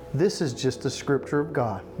 This is just the scripture of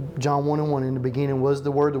God. John 1:1, in the beginning was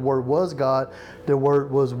the Word was God, the Word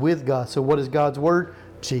was with God. So what is God's Word?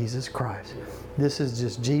 Jesus Christ. This is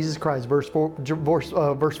just Jesus Christ. Verse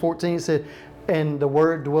 14 said, and the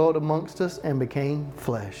Word dwelt amongst us and became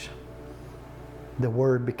flesh. The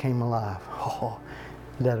Word became alive. Oh,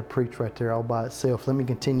 that'll preach right there all by itself. Let me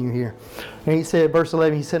continue here. And he said, verse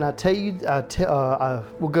 11, he said,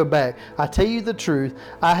 we'll go back. I tell you the truth.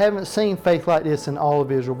 I haven't seen faith like this in all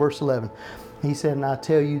of Israel. Verse 11. He said, and I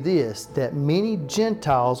tell you this, that many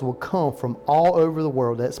Gentiles will come from all over the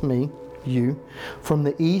world. That's me, you, from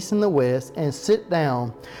the east and the west, and sit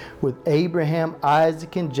down with Abraham,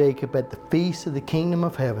 Isaac, and Jacob at the feast of the kingdom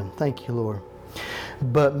of heaven. Thank you, Lord.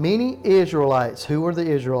 But many Israelites, who are the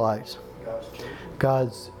Israelites?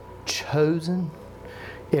 God's chosen.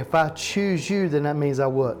 If I choose you, then that means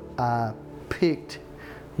I picked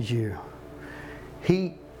you.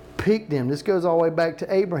 He picked them. This goes all the way back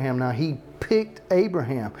to Abraham. Now, he picked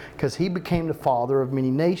Abraham because he became the father of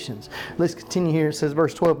many nations. Let's continue here. It says,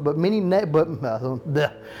 verse 12,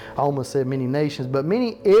 I almost said many nations, but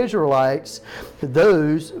many Israelites,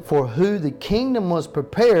 those for who the kingdom was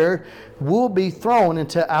prepared, will be thrown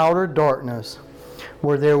into outer darkness,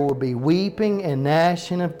 where there will be weeping and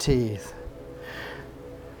gnashing of teeth.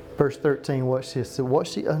 Verse 13, watch this. So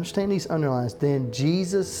understand these underlines. Then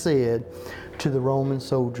Jesus said to the Roman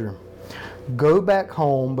soldier, go back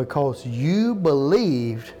home because you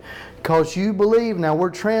believed. Because you believe. Now we're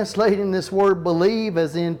translating this word believe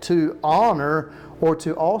as in to honor, or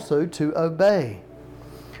to also to obey.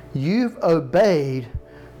 You've obeyed.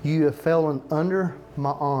 You have fallen under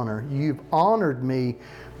my honor. You've honored me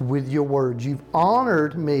with your words. You've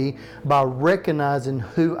honored me by recognizing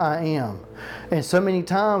who I am. And so many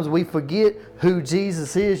times we forget who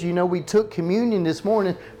Jesus is. You know, we took communion this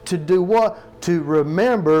morning to do what? To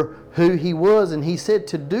remember who he was. And he said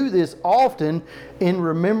to do this often in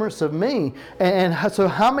remembrance of me. And so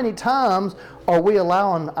how many times are we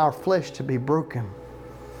allowing our flesh to be broken?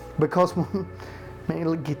 Because,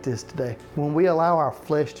 man, get this today. When we allow our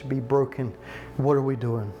flesh to be broken, what are we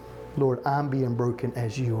doing? Lord, I'm being broken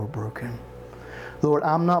as you are broken. Lord,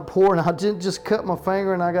 I'm not pouring. I didn't just cut my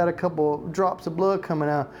finger and I got a couple drops of blood coming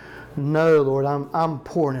out. No, Lord, I'm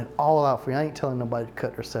pouring it all out for you. I ain't telling nobody to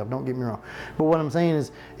cut themselves. Don't get me wrong. But what I'm saying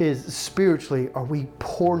is spiritually, are we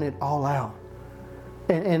pouring it all out?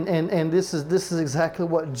 And this is exactly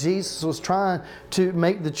what Jesus was trying to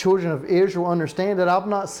make the children of Israel understand, that I've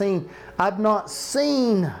not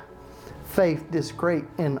seen faith this great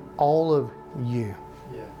in all of you.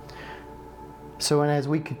 So, and as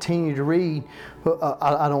we continue to read,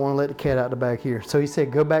 I don't want to let the cat out the bag here. So he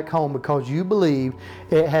said, go back home because you believe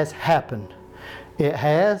it has happened. It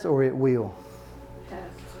has, or it will?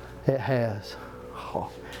 It has. Oh,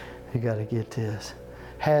 you got to get this.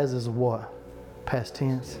 Has is what? Past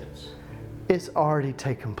tense. It's already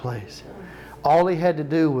taken place. All he had to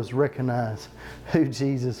do was recognize who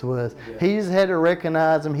Jesus was. He just had to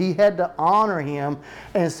recognize him. He had to honor him.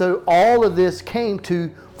 And so all of this came to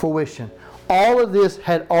fruition. All of this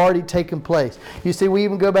had already taken place. You see, we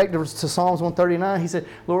even go back to Psalms 139. He said,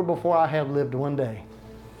 Lord, before I have lived one day,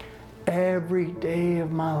 every day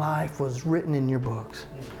of my life was written in your books.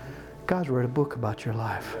 God's wrote a book about your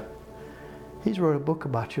life. He's wrote a book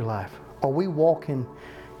about your life. Are we walking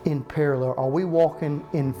in parallel? Are we walking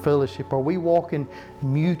in fellowship? Are we walking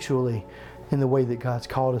mutually in the way that God's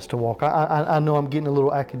called us to walk? I know I'm getting a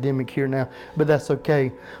little academic here now, but that's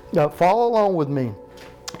okay. Follow along with me.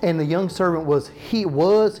 And the young servant was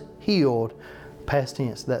healed, past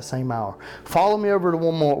tense, that same hour. Follow me over to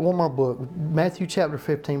one more book, Matthew chapter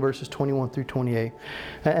 15, verses 21 through 28.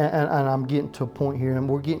 And I'm getting to a point here, and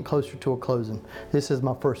we're getting closer to a closing. This is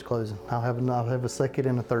my first closing. I'll have a second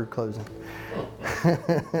and a third closing.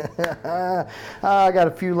 I got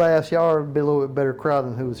a few laughs. Y'all are a little bit better crowd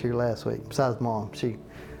than who was here last week. Besides Mom, she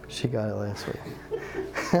got it last week.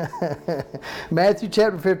 Matthew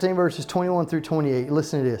chapter 15 verses 21 through 28.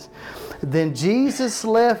 Listen to this. Then Jesus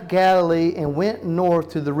left Galilee and went north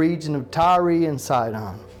to the region of Tyre and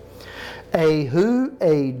Sidon.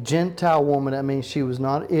 A Gentile woman. That means she was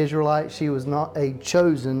not Israelite. She was not a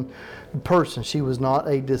chosen person. She was not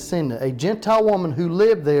a descendant. A Gentile woman who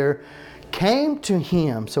lived there came to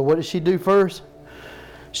him. So what did she do first?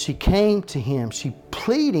 She came to him. She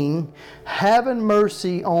pleading, having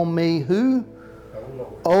mercy on me. Who?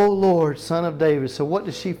 O Lord, Son of David. So what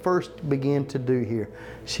did she first begin to do here?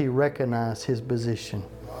 She recognized his position.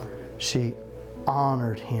 She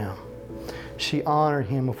honored him. She honored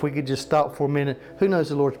him. If we could just stop for a minute. Who knows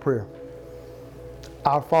the Lord's Prayer?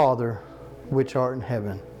 Our Father, which art in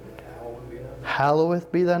heaven. Hallowed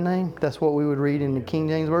be thy name. That's what we would read in the King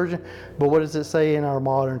James Version. But what does it say in our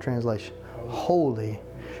modern translation? Holy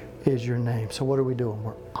is your name. So what are we doing?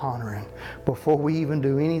 We're honoring. Before we even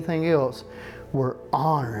do anything else, we're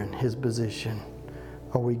honoring his position.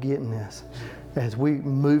 Are we getting this? As we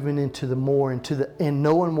moving into the more, and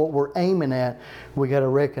knowing what we're aiming at, we got to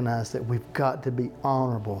recognize that we've got to be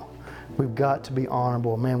honorable. We've got to be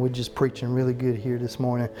honorable. Man, we're just preaching really good here this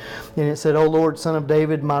morning. And it said, O Lord, Son of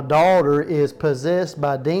David, my daughter is possessed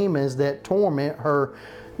by demons that torment her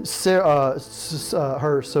severely.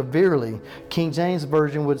 King James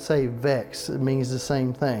Version would say vex. It means the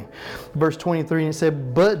same thing. Verse 23, it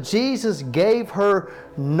said, but Jesus gave her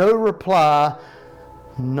no reply,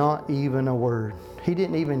 not even a word. He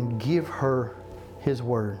didn't even give her his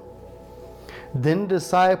word. Then the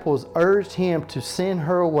disciples urged him to send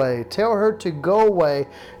her away. Tell her to go away,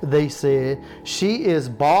 they said. She is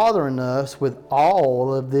bothering us with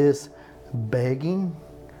all of this begging,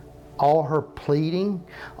 all her pleading,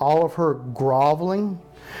 all of her groveling.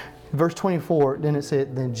 Verse 24, then it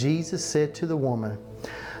said, then Jesus said to the woman,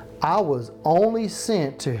 I was only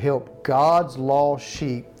sent to help God's lost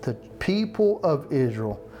sheep, the people of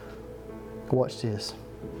Israel. Watch this.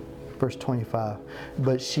 Verse 25.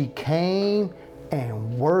 But she came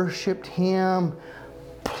and worshiped him,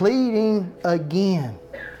 pleading again.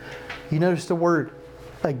 You notice the word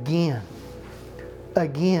again.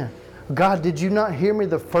 Again. God, did you not hear me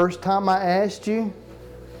the first time I asked you?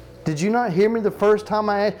 Did you not hear me the first time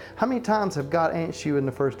I asked? How many times have God answered you in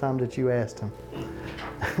the first time that you asked him?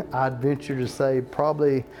 I'd venture to say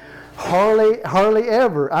probably hardly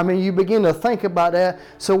ever. I mean, you begin to think about that.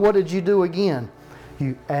 So what did you do again?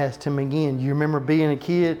 You asked him again. You remember being a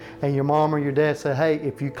kid and your mom or your dad said, hey,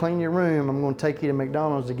 if you clean your room, I'm going to take you to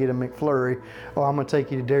McDonald's to get a McFlurry, or I'm going to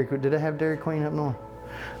take you to Dairy Queen. Did they have Dairy Queen up north?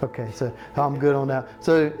 Okay, so I'm good on that.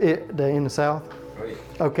 So they in the South? Oh, yeah.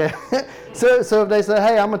 Okay. so if they say,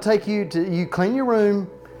 hey, I'm going to take you to, you clean your room,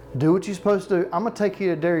 do what you're supposed to do, I'm going to take you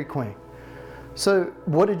to Dairy Queen. So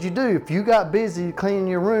what did you do? If you got busy cleaning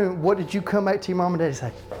your room, what did you come back to your mom and dad and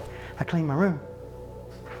say? I cleaned my room.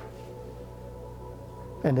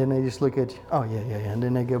 And then they just look at you, oh yeah. And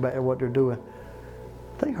then they go back to what they're doing.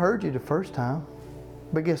 They heard you the first time.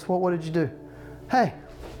 But guess what? What did you do? Hey,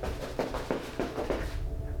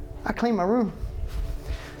 I cleaned my room.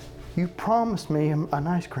 You promised me an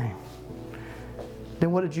ice cream.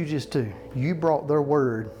 Then what did you just do? You brought their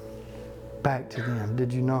word back to them,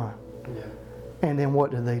 did you not? Yeah. And then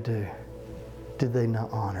what did they do? Did they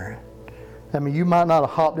not honor it? I mean, you might not have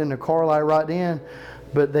hopped in the car light right then,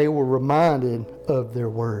 but they were reminded of their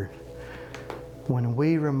word. When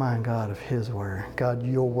we remind God of His word, God,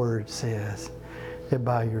 your word says that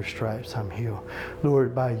by your stripes I'm healed.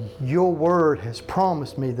 Lord, by your word has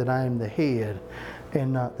promised me that I am the head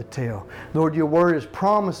and not the tail. Lord, your word has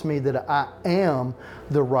promised me that I am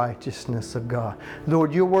the righteousness of God.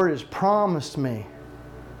 Lord, your word has promised me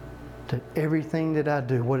that everything that I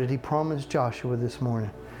do, what did He promise Joshua this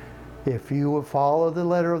morning? If you will follow the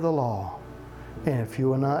letter of the law, and if you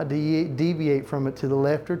will not deviate from it to the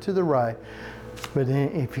left or to the right, but then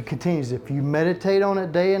if you continues, if you meditate on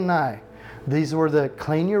it day and night, these were the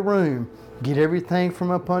clean your room, get everything from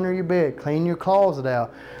up under your bed, clean your closet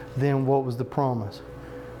out, then what was the promise?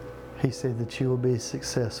 He said that you will be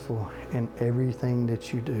successful in everything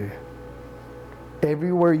that you do.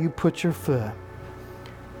 Everywhere you put your foot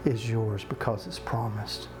is yours because it's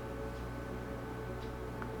promised.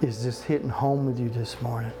 Is this hitting home with you this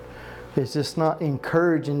morning? Is this not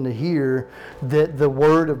encouraging to hear that the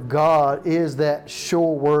Word of God is that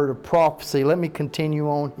sure word of prophecy? Let me continue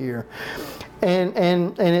on here. And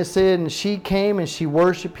it said, and she came and she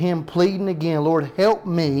worshiped Him, pleading again, Lord, help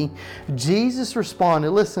me. Jesus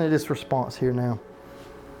responded. Listen to this response here now.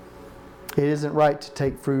 It isn't right to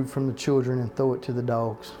take food from the children and throw it to the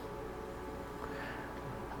dogs.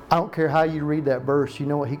 I don't care how you read that verse. You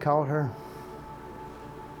know what He called her?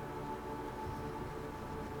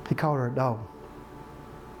 He called her a dog.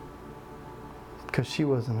 Because she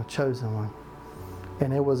wasn't a chosen one.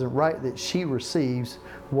 And it wasn't right that she receives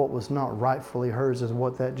what was not rightfully hers, is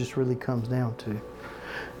what that just really comes down to.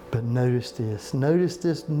 But notice this. Notice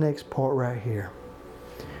this next part right here.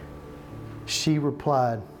 She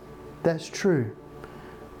replied, that's true,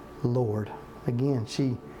 Lord. Again,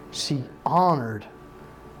 she honored.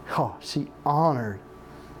 Oh, she honored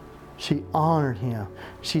Him.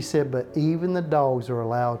 She said, but even the dogs are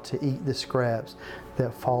allowed to eat the scraps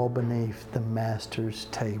that fall beneath the master's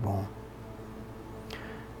table.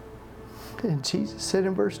 And Jesus said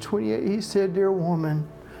in verse 28, He said, dear woman,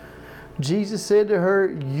 Jesus said to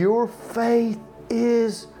her, your faith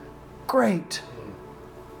is great.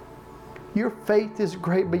 Your faith is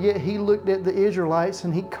great. But yet He looked at the Israelites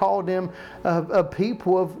and He called them a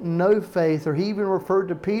people of no faith. Or He even referred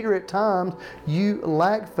to Peter at times, you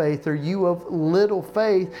lack faith, or you of little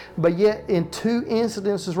faith. But yet in two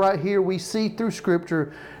incidences right here we see through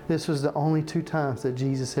Scripture, this was the only two times that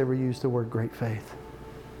Jesus ever used the word great faith.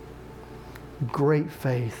 Great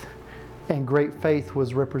faith. And great faith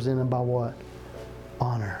was represented by what?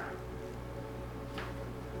 Honor.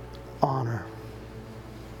 Honor.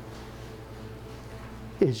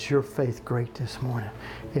 Is your faith great this morning?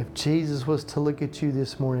 If Jesus was to look at you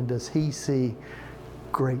this morning, does He see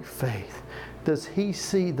great faith? Does He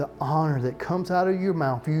see the honor that comes out of your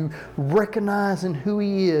mouth? You recognizing who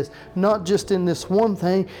He is, not just in this one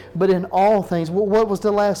thing, but in all things. Well, what was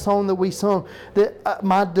the last song that we sung? That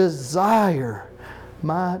my desire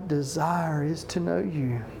is to know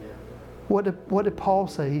you. What did Paul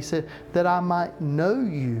say? He said that I might know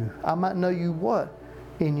you. I might know you what?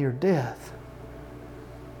 In your death.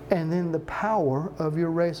 And then the power of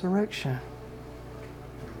your resurrection.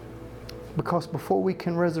 Because before we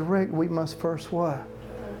can resurrect, we must first what?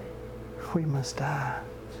 We must die.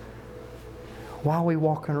 Why are we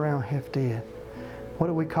walking around half dead? What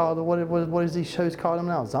do we call them? What does these shows call them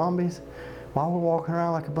now? Zombies? Why are we walking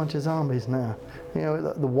around like a bunch of zombies now? You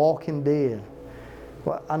know, the Walking Dead.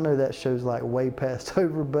 Well, I know that show's like way past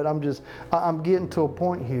over, but I'm getting to a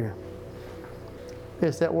point here.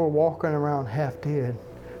 It's that we're walking around half dead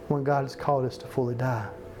when God has called us to fully die.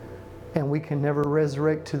 And we can never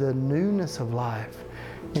resurrect to the newness of life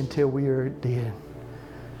until we are dead.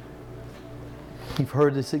 You've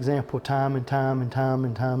heard this example time and time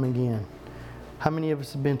again. How many of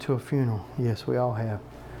us have been to a funeral? Yes, we all have.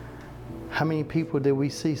 How many people did we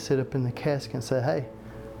see sit up in the casket and say, hey,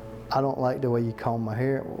 I don't like the way you comb my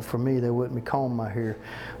hair. Well, for me, they wouldn't be combing my hair.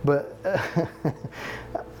 But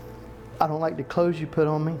I don't like the clothes you put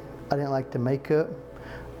on me. I didn't like the makeup.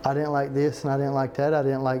 I didn't like this and I didn't like that. I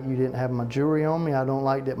didn't like you didn't have my jewelry on me. I don't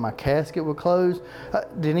like that my casket was closed.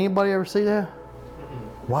 Did anybody ever see that?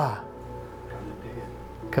 Why?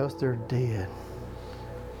 Because they're dead.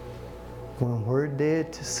 When we're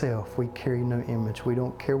dead to self, we carry no image. We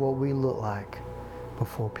don't care what we look like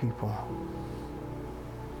before people.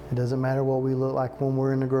 It doesn't matter what we look like when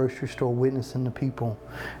we're in the grocery store witnessing to people.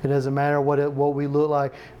 It doesn't matter what we look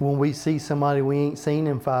like when we see somebody we ain't seen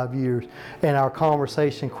in 5 years. And our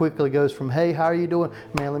conversation quickly goes from, hey, how are you doing?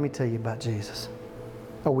 Man, let me tell you about Jesus.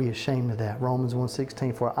 Are we ashamed of that? Romans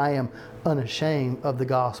 1:16, for I am unashamed of the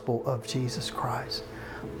gospel of Jesus Christ.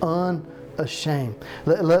 Unashamed.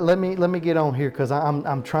 Let me get on here because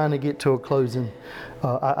I'm trying to get to a closing.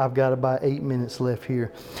 I've got about 8 minutes left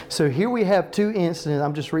here. So here we have two incidents.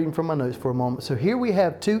 I'm just reading from my notes for a moment. So here we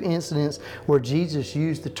have two incidents where Jesus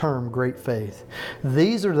used the term great faith.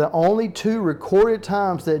 These are the only two recorded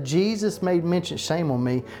times that Jesus made mention. Shame on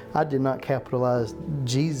me. I did not capitalize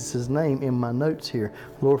Jesus' name in my notes here.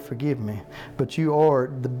 Lord, forgive me. But you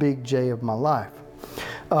are the big J of my life.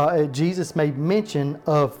 Jesus made mention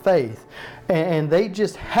of faith. And they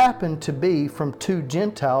just happened to be from two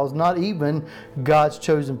Gentiles, not even God's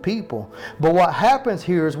chosen people. But what happens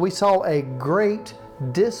here is we saw a great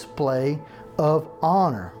display of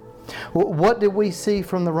honor. What did we see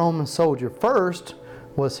from the Roman soldier? First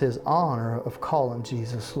was his honor of calling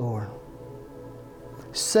Jesus Lord.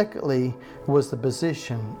 Secondly was the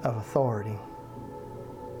position of authority.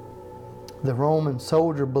 The Roman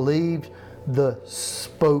soldier believed the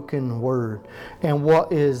spoken word. And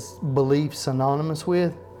what is belief synonymous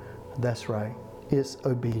with? That's right. It's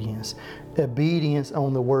obedience. Obedience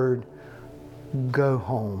on the word, go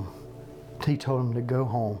home. He told him to go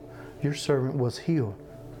home. Your servant was healed.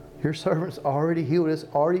 Your servant's already healed. It's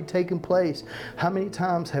already taken place. How many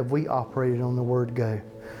times have we operated on the word go?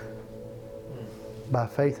 By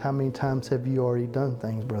faith, how many times have you already done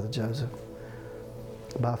things, Brother Joseph?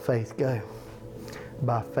 By faith, go.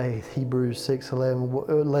 By faith, Hebrews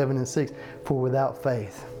 6:11 and 6, for without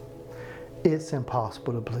faith, it's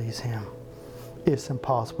impossible to please Him. It's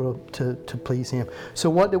impossible to please Him. So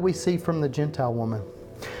what did we see from the Gentile woman?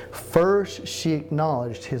 First, she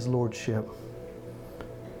acknowledged His Lordship.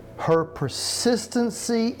 Her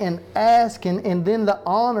persistency in asking, and then the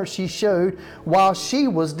honor she showed while she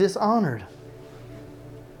was dishonored.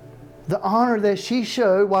 The honor that she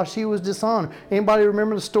showed while she was dishonored. Anybody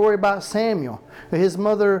remember the story about Samuel? His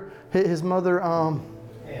mother,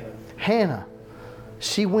 Hannah.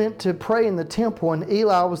 She went to pray in the temple, and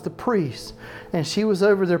Eli was the priest. And she was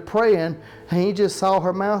over there praying, and he just saw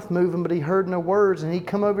her mouth moving, but he heard no words. And he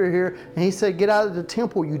come over here, and he said, get out of the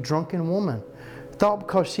temple, you drunken woman. Thought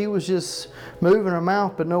because she was just moving her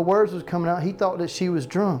mouth, but no words was coming out, he thought that she was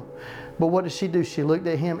drunk. But what did she do? She looked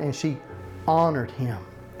at him, and she honored him.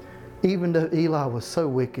 Even though Eli was so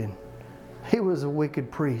wicked. He was a wicked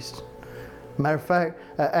priest. Matter of fact,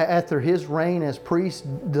 after his reign as priest,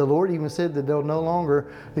 the Lord even said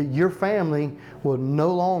that your family will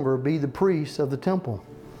no longer be the priests of the temple.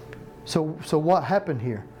 So what happened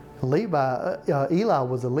here? Eli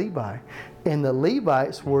was a Levi. And the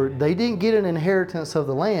Levites they didn't get an inheritance of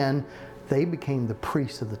the land, they became the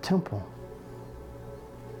priests of the temple.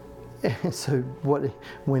 And so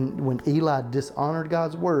when Eli dishonored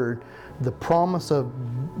God's word, the promise of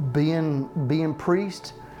being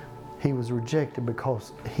priest, he was rejected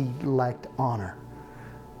because he lacked honor.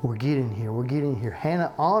 We're getting here.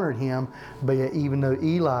 Hannah honored him, but yet even though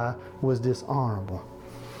Eli was dishonorable.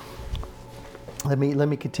 Let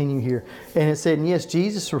me continue here. And it said, yes,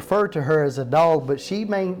 Jesus referred to her as a dog, but she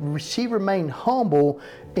remained humble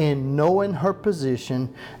in knowing her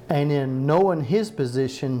position, and in knowing his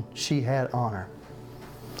position, she had honor.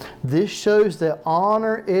 This shows that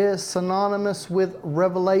honor is synonymous with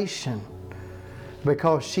revelation,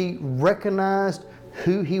 because she recognized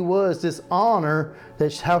who he was. This honor,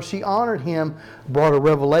 that's how she honored him, brought a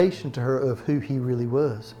revelation to her of who he really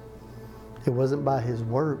was. It wasn't by his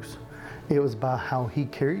works. It was by how he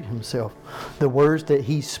carried himself, the words that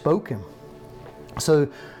he spoken. So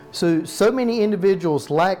many individuals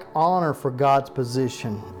lack honor for God's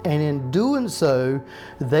position, and in doing so,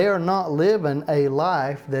 they are not living a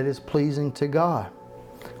life that is pleasing to God.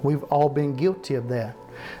 We've all been guilty of that.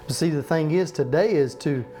 But see, the thing is today is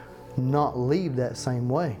to not live that same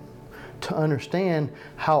way. to understand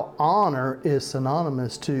how honor is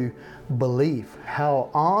synonymous to belief, how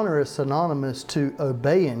honor is synonymous to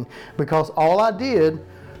obeying, because all I did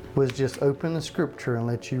was just open the scripture and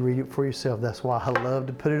let you read it for yourself. That's why I love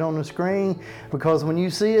to put it on the screen, because when you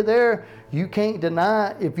see it there, you can't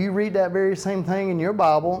deny it. If you read that very same thing in your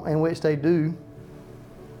Bible, in which they do,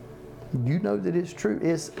 you know that it's true.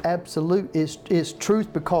 It's absolute. It's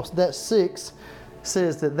truth, because that 6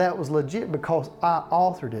 says that that was legit because I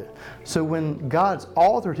authored it. So when God's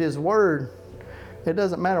authored His Word, it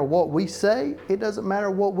doesn't matter what we say. It doesn't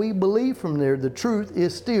matter what we believe from there. The truth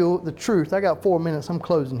is still the truth. I got 4 minutes. I'm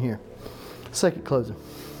closing here. Second closing.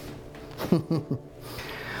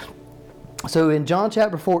 So in John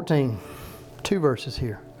chapter 14, 2 verses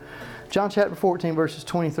here. John chapter 14, verses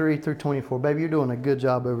 23 through 24. Baby, you're doing a good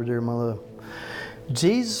job over there, my love.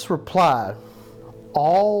 Jesus replied,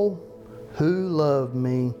 all who love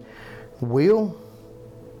me will.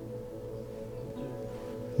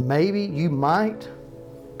 Maybe, you might.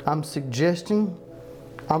 I'm suggesting,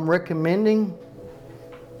 I'm recommending.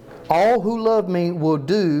 All who love me will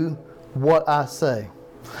do what I say.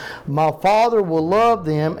 My Father will love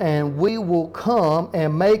them, and we will come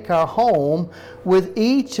and make our home with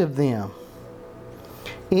each of them.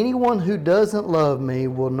 Anyone who doesn't love me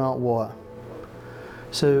will not what?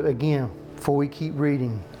 So again, before we keep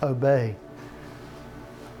reading, obey,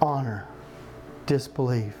 honor,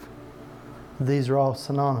 disbelief. These are all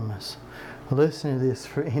synonymous. Listen to this.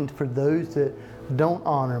 For those that don't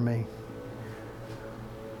honor me,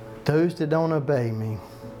 those that don't obey me,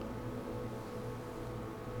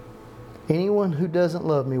 anyone who doesn't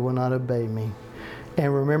love me will not obey me.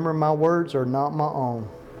 And remember, my words are not my own.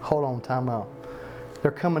 Hold on, time out.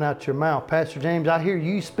 They're coming out your mouth. Pastor James, I hear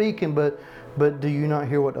you speaking, but do you not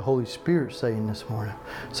hear what the Holy Spirit's saying this morning?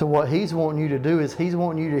 So what He's wanting you to do is He's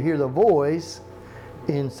wanting you to hear the voice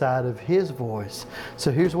inside of His voice.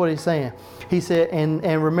 So here's what He's saying. He said,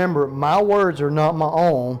 and remember, my words are not my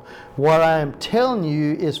own. What I am telling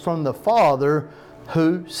you is from the Father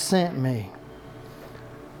who sent me.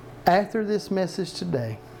 After this message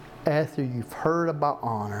today, after you've heard about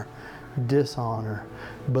honor, dishonor,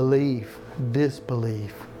 belief,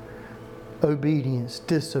 disbelief, obedience,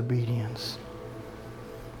 disobedience,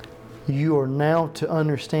 you are now to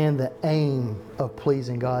understand the aim of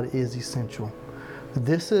pleasing God is essential.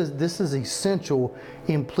 This is essential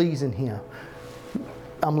in pleasing Him.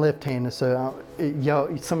 I'm left-handed, so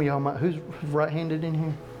y'all, some of y'all might. Who's right-handed in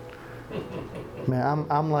here? Man,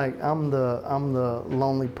 I'm the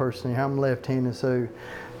lonely person here. I'm left-handed, so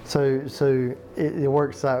it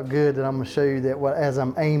works out good that I'm gonna show you that as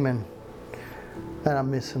I'm aiming, that I'm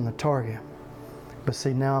missing the target. But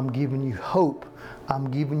see, now I'm giving you hope. I'm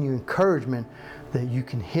giving you encouragement that you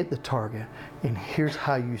can hit the target. And here's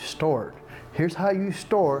how you start. Here's how you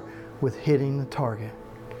start with hitting the target.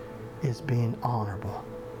 It's being honorable.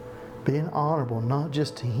 Being honorable not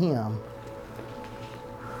just to Him,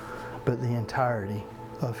 but the entirety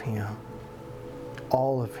of Him.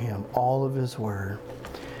 All of Him, all of His Word.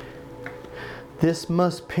 This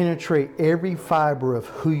must penetrate every fiber of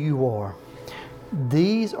who you are.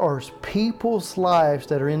 These are people's lives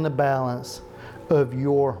that are in the balance of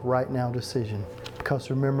your right now decision. Because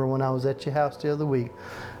remember, when I was at your house the other week,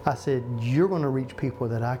 I said, you're going to reach people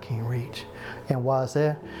that I can't reach. And why is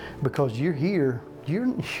that? Because you're here.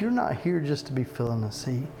 You're not here just to be filling a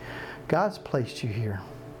seat. God's placed you here.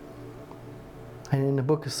 And in the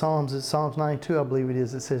book of Psalms, it's Psalms 92, I believe it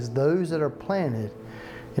is, it says, those that are planted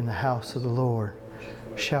in the house of the Lord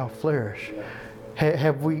shall flourish.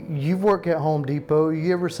 You've worked at Home Depot.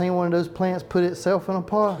 You ever seen one of those plants put itself in a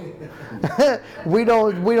pot? We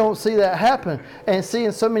don't see that happen. And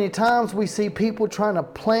seeing so many times we see people trying to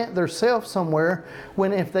plant themselves somewhere,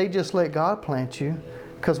 when if they just let God plant you,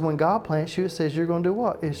 because when God plants you, it says you're going to do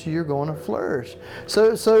what? You're going to flourish.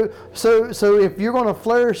 So if you're going to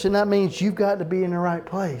flourish, then that means you've got to be in the right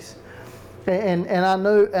place. And I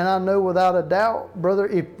know without a doubt, brother,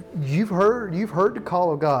 if you've heard the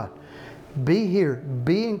call of God. Be here.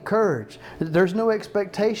 Be encouraged. There's no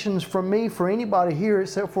expectations from me for anybody here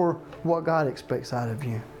except for what God expects out of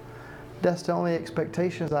you. That's the only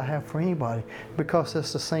expectations I have for anybody, because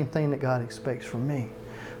that's the same thing that God expects from me.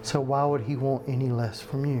 So why would He want any less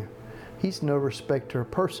from you? He's no respecter of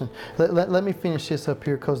person. Let me finish this up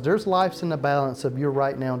here, because there's lives in the balance of your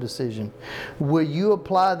right now decision. Will you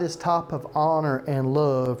apply this type of honor and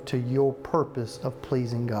love to your purpose of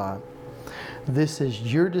pleasing God? This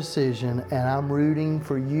is your decision, and I'm rooting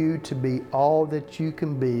for you to be all that you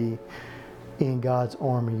can be in God's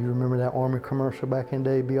army. You remember that army commercial back in the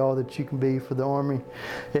day, be all that you can be for the army?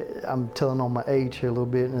 I'm telling on my age here a little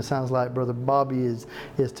bit, and it sounds like Brother Bobby is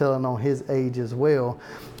telling on his age as well.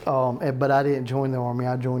 But I didn't join the army.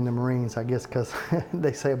 I joined the Marines, I guess, because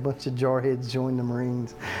they say a bunch of jarheads joined the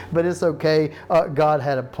Marines. But it's okay. God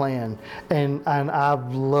had a plan, and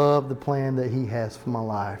I've loved the plan that He has for my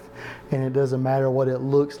life. And it doesn't matter what it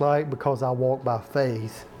looks like, because I walk by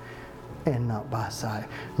faith and not by sight.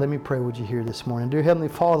 Let me pray with you here this morning. Dear Heavenly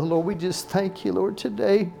Father, Lord, we just thank you, Lord,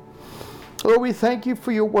 today. Lord, we thank you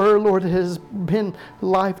for your word, Lord, that has been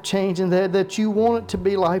life-changing, that you want it to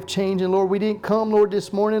be life-changing. Lord, we didn't come, Lord,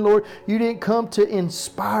 this morning, Lord, you didn't come to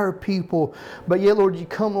inspire people, but yet, Lord, you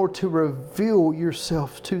come, Lord, to reveal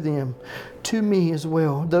yourself to them, to me as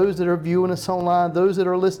well, those that are viewing us online, those that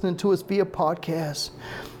are listening to us via podcast.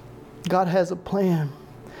 God has a plan.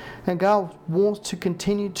 And God wants to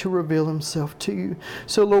continue to reveal Himself to you.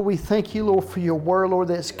 So, Lord, we thank you, Lord, for your word, Lord,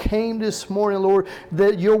 that's came this morning, Lord,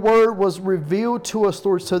 that your word was revealed to us,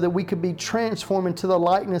 Lord, so that we could be transformed into the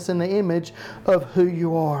likeness and the image of who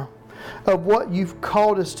you are, of what you've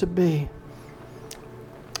called us to be.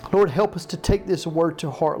 Lord, help us to take this word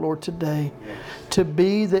to heart, Lord, today. To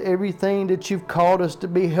be the everything that you've called us to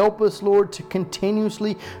be. Help us, Lord, to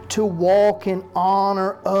continuously to walk in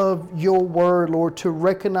honor of your word, Lord. To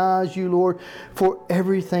recognize you, Lord, for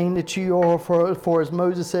everything that you are. For as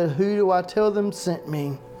Moses said, who do I tell them sent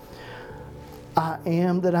me? I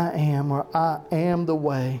am that I am, or I am the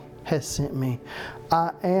way has sent me.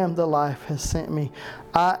 I am the life has sent me.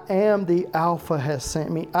 I am the Alpha has sent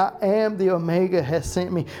me. I am the Omega has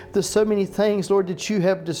sent me. There's so many things, Lord, that you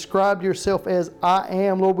have described yourself as I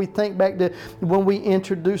am. Lord, we think back to when we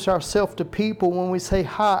introduce ourselves to people, when we say,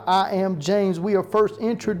 hi, I am James, we are first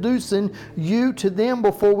introducing you to them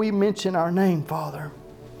before we mention our name, Father.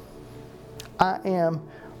 I am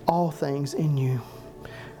all things in you.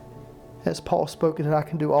 As Paul spoke, that I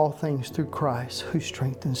can do all things through Christ who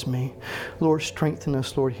strengthens me. Lord, strengthen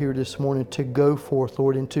us, Lord, here this morning to go forth,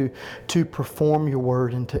 Lord, and to perform your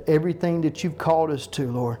word and to everything that you've called us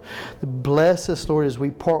to, Lord. Bless us, Lord, as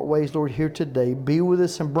we part ways, Lord, here today. Be with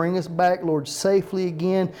us and bring us back, Lord, safely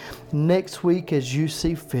again next week as you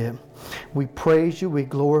see fit. We praise you, we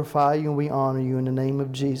glorify you, and we honor you in the name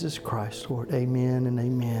of Jesus Christ, Lord. Amen and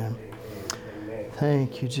amen.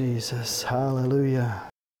 Thank you, Jesus. Hallelujah.